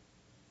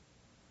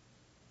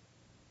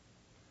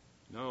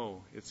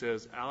 No, it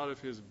says, out of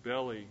his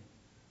belly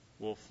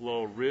will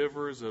flow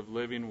rivers of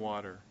living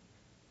water.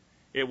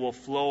 It will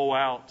flow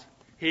out.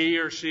 He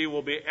or she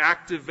will be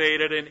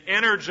activated and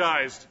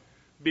energized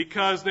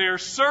because they are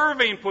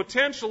serving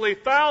potentially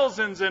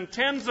thousands and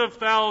tens of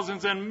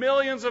thousands and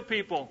millions of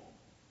people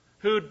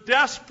who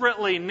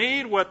desperately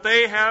need what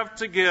they have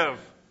to give.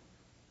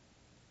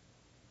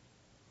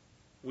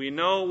 We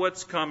know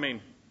what's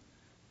coming.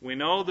 We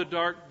know the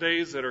dark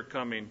days that are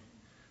coming.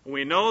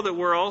 We know that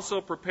we're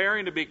also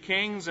preparing to be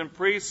kings and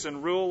priests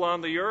and rule on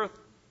the earth.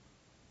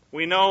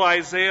 We know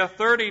Isaiah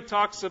 30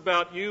 talks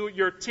about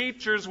your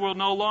teachers will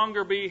no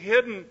longer be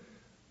hidden,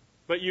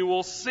 but you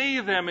will see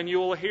them and you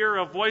will hear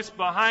a voice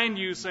behind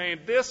you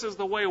saying, "This is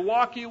the way,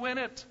 walk you in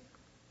it."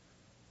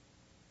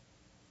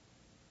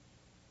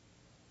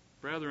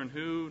 Brethren,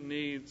 who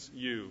needs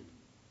you?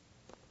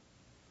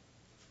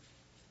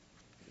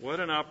 What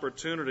an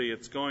opportunity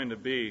it's going to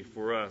be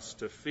for us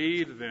to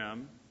feed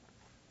them,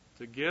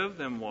 to give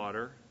them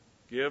water,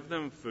 give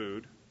them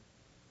food,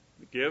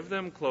 give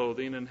them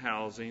clothing and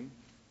housing,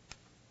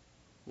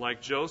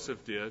 like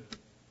Joseph did,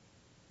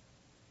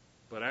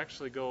 but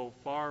actually go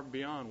far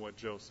beyond what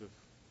Joseph.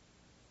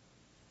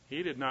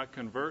 He did not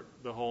convert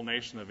the whole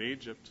nation of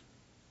Egypt.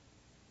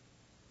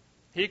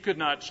 He could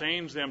not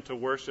change them to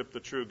worship the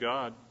true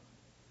God,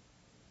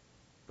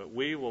 but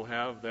we will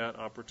have that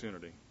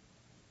opportunity.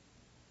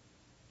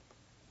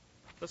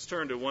 Let's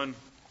turn to one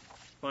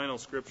final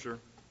scripture.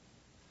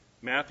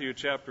 Matthew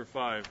chapter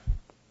 5.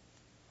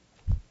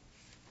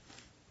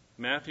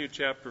 Matthew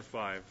chapter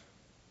 5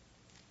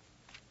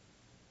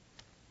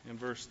 and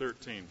verse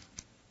 13.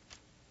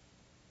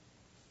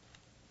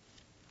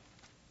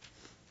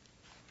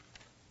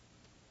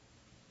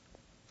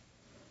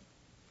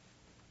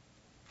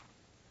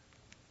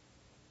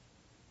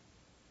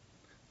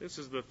 This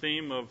is the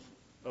theme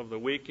of the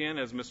weekend,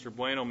 as Mr.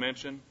 Bueno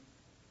mentioned.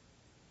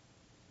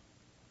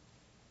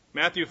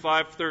 Matthew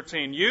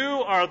 5:13.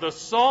 You are the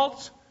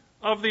salt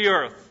of the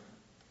earth.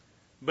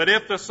 But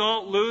if the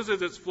salt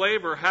loses its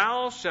flavor,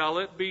 how shall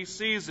it be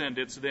seasoned?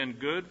 It's then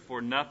good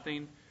for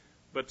nothing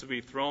but to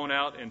be thrown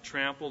out and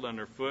trampled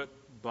underfoot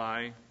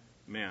by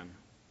men.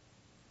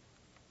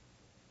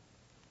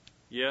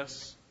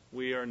 Yes,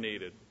 we are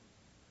needed.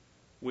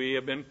 We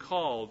have been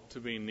called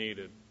to be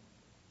needed.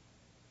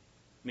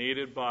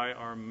 Needed by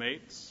our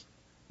mates,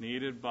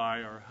 needed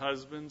by our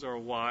husbands, our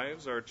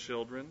wives, our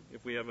children,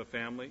 if we have a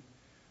family.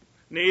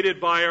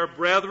 Needed by our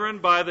brethren,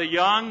 by the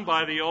young,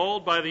 by the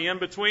old, by the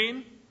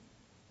in-between.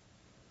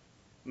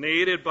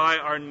 Needed by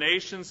our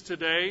nations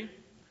today,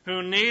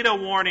 who need a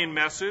warning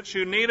message,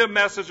 who need a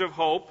message of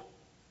hope,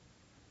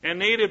 and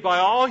needed by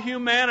all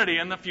humanity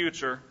in the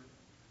future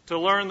to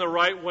learn the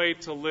right way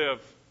to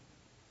live,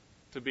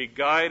 to be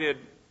guided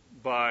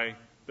by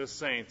the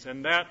saints.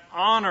 And that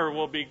honor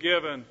will be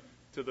given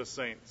to the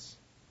saints.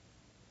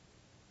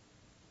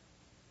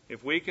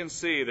 If we can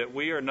see that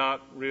we are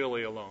not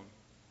really alone,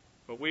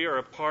 but we are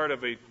a part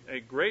of a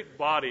great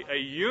body, a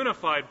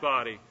unified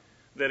body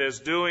that is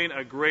doing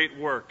a great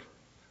work,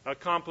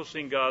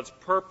 accomplishing God's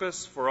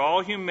purpose for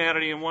all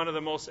humanity in one of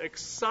the most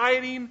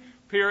exciting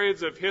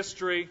periods of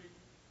history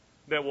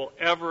that will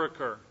ever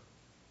occur.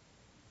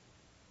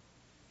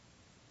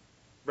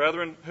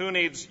 Brethren, who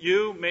needs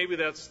you? Maybe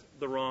that's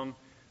the wrong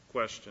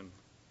question.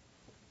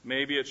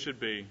 Maybe it should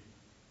be,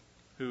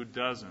 who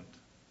doesn't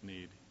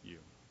need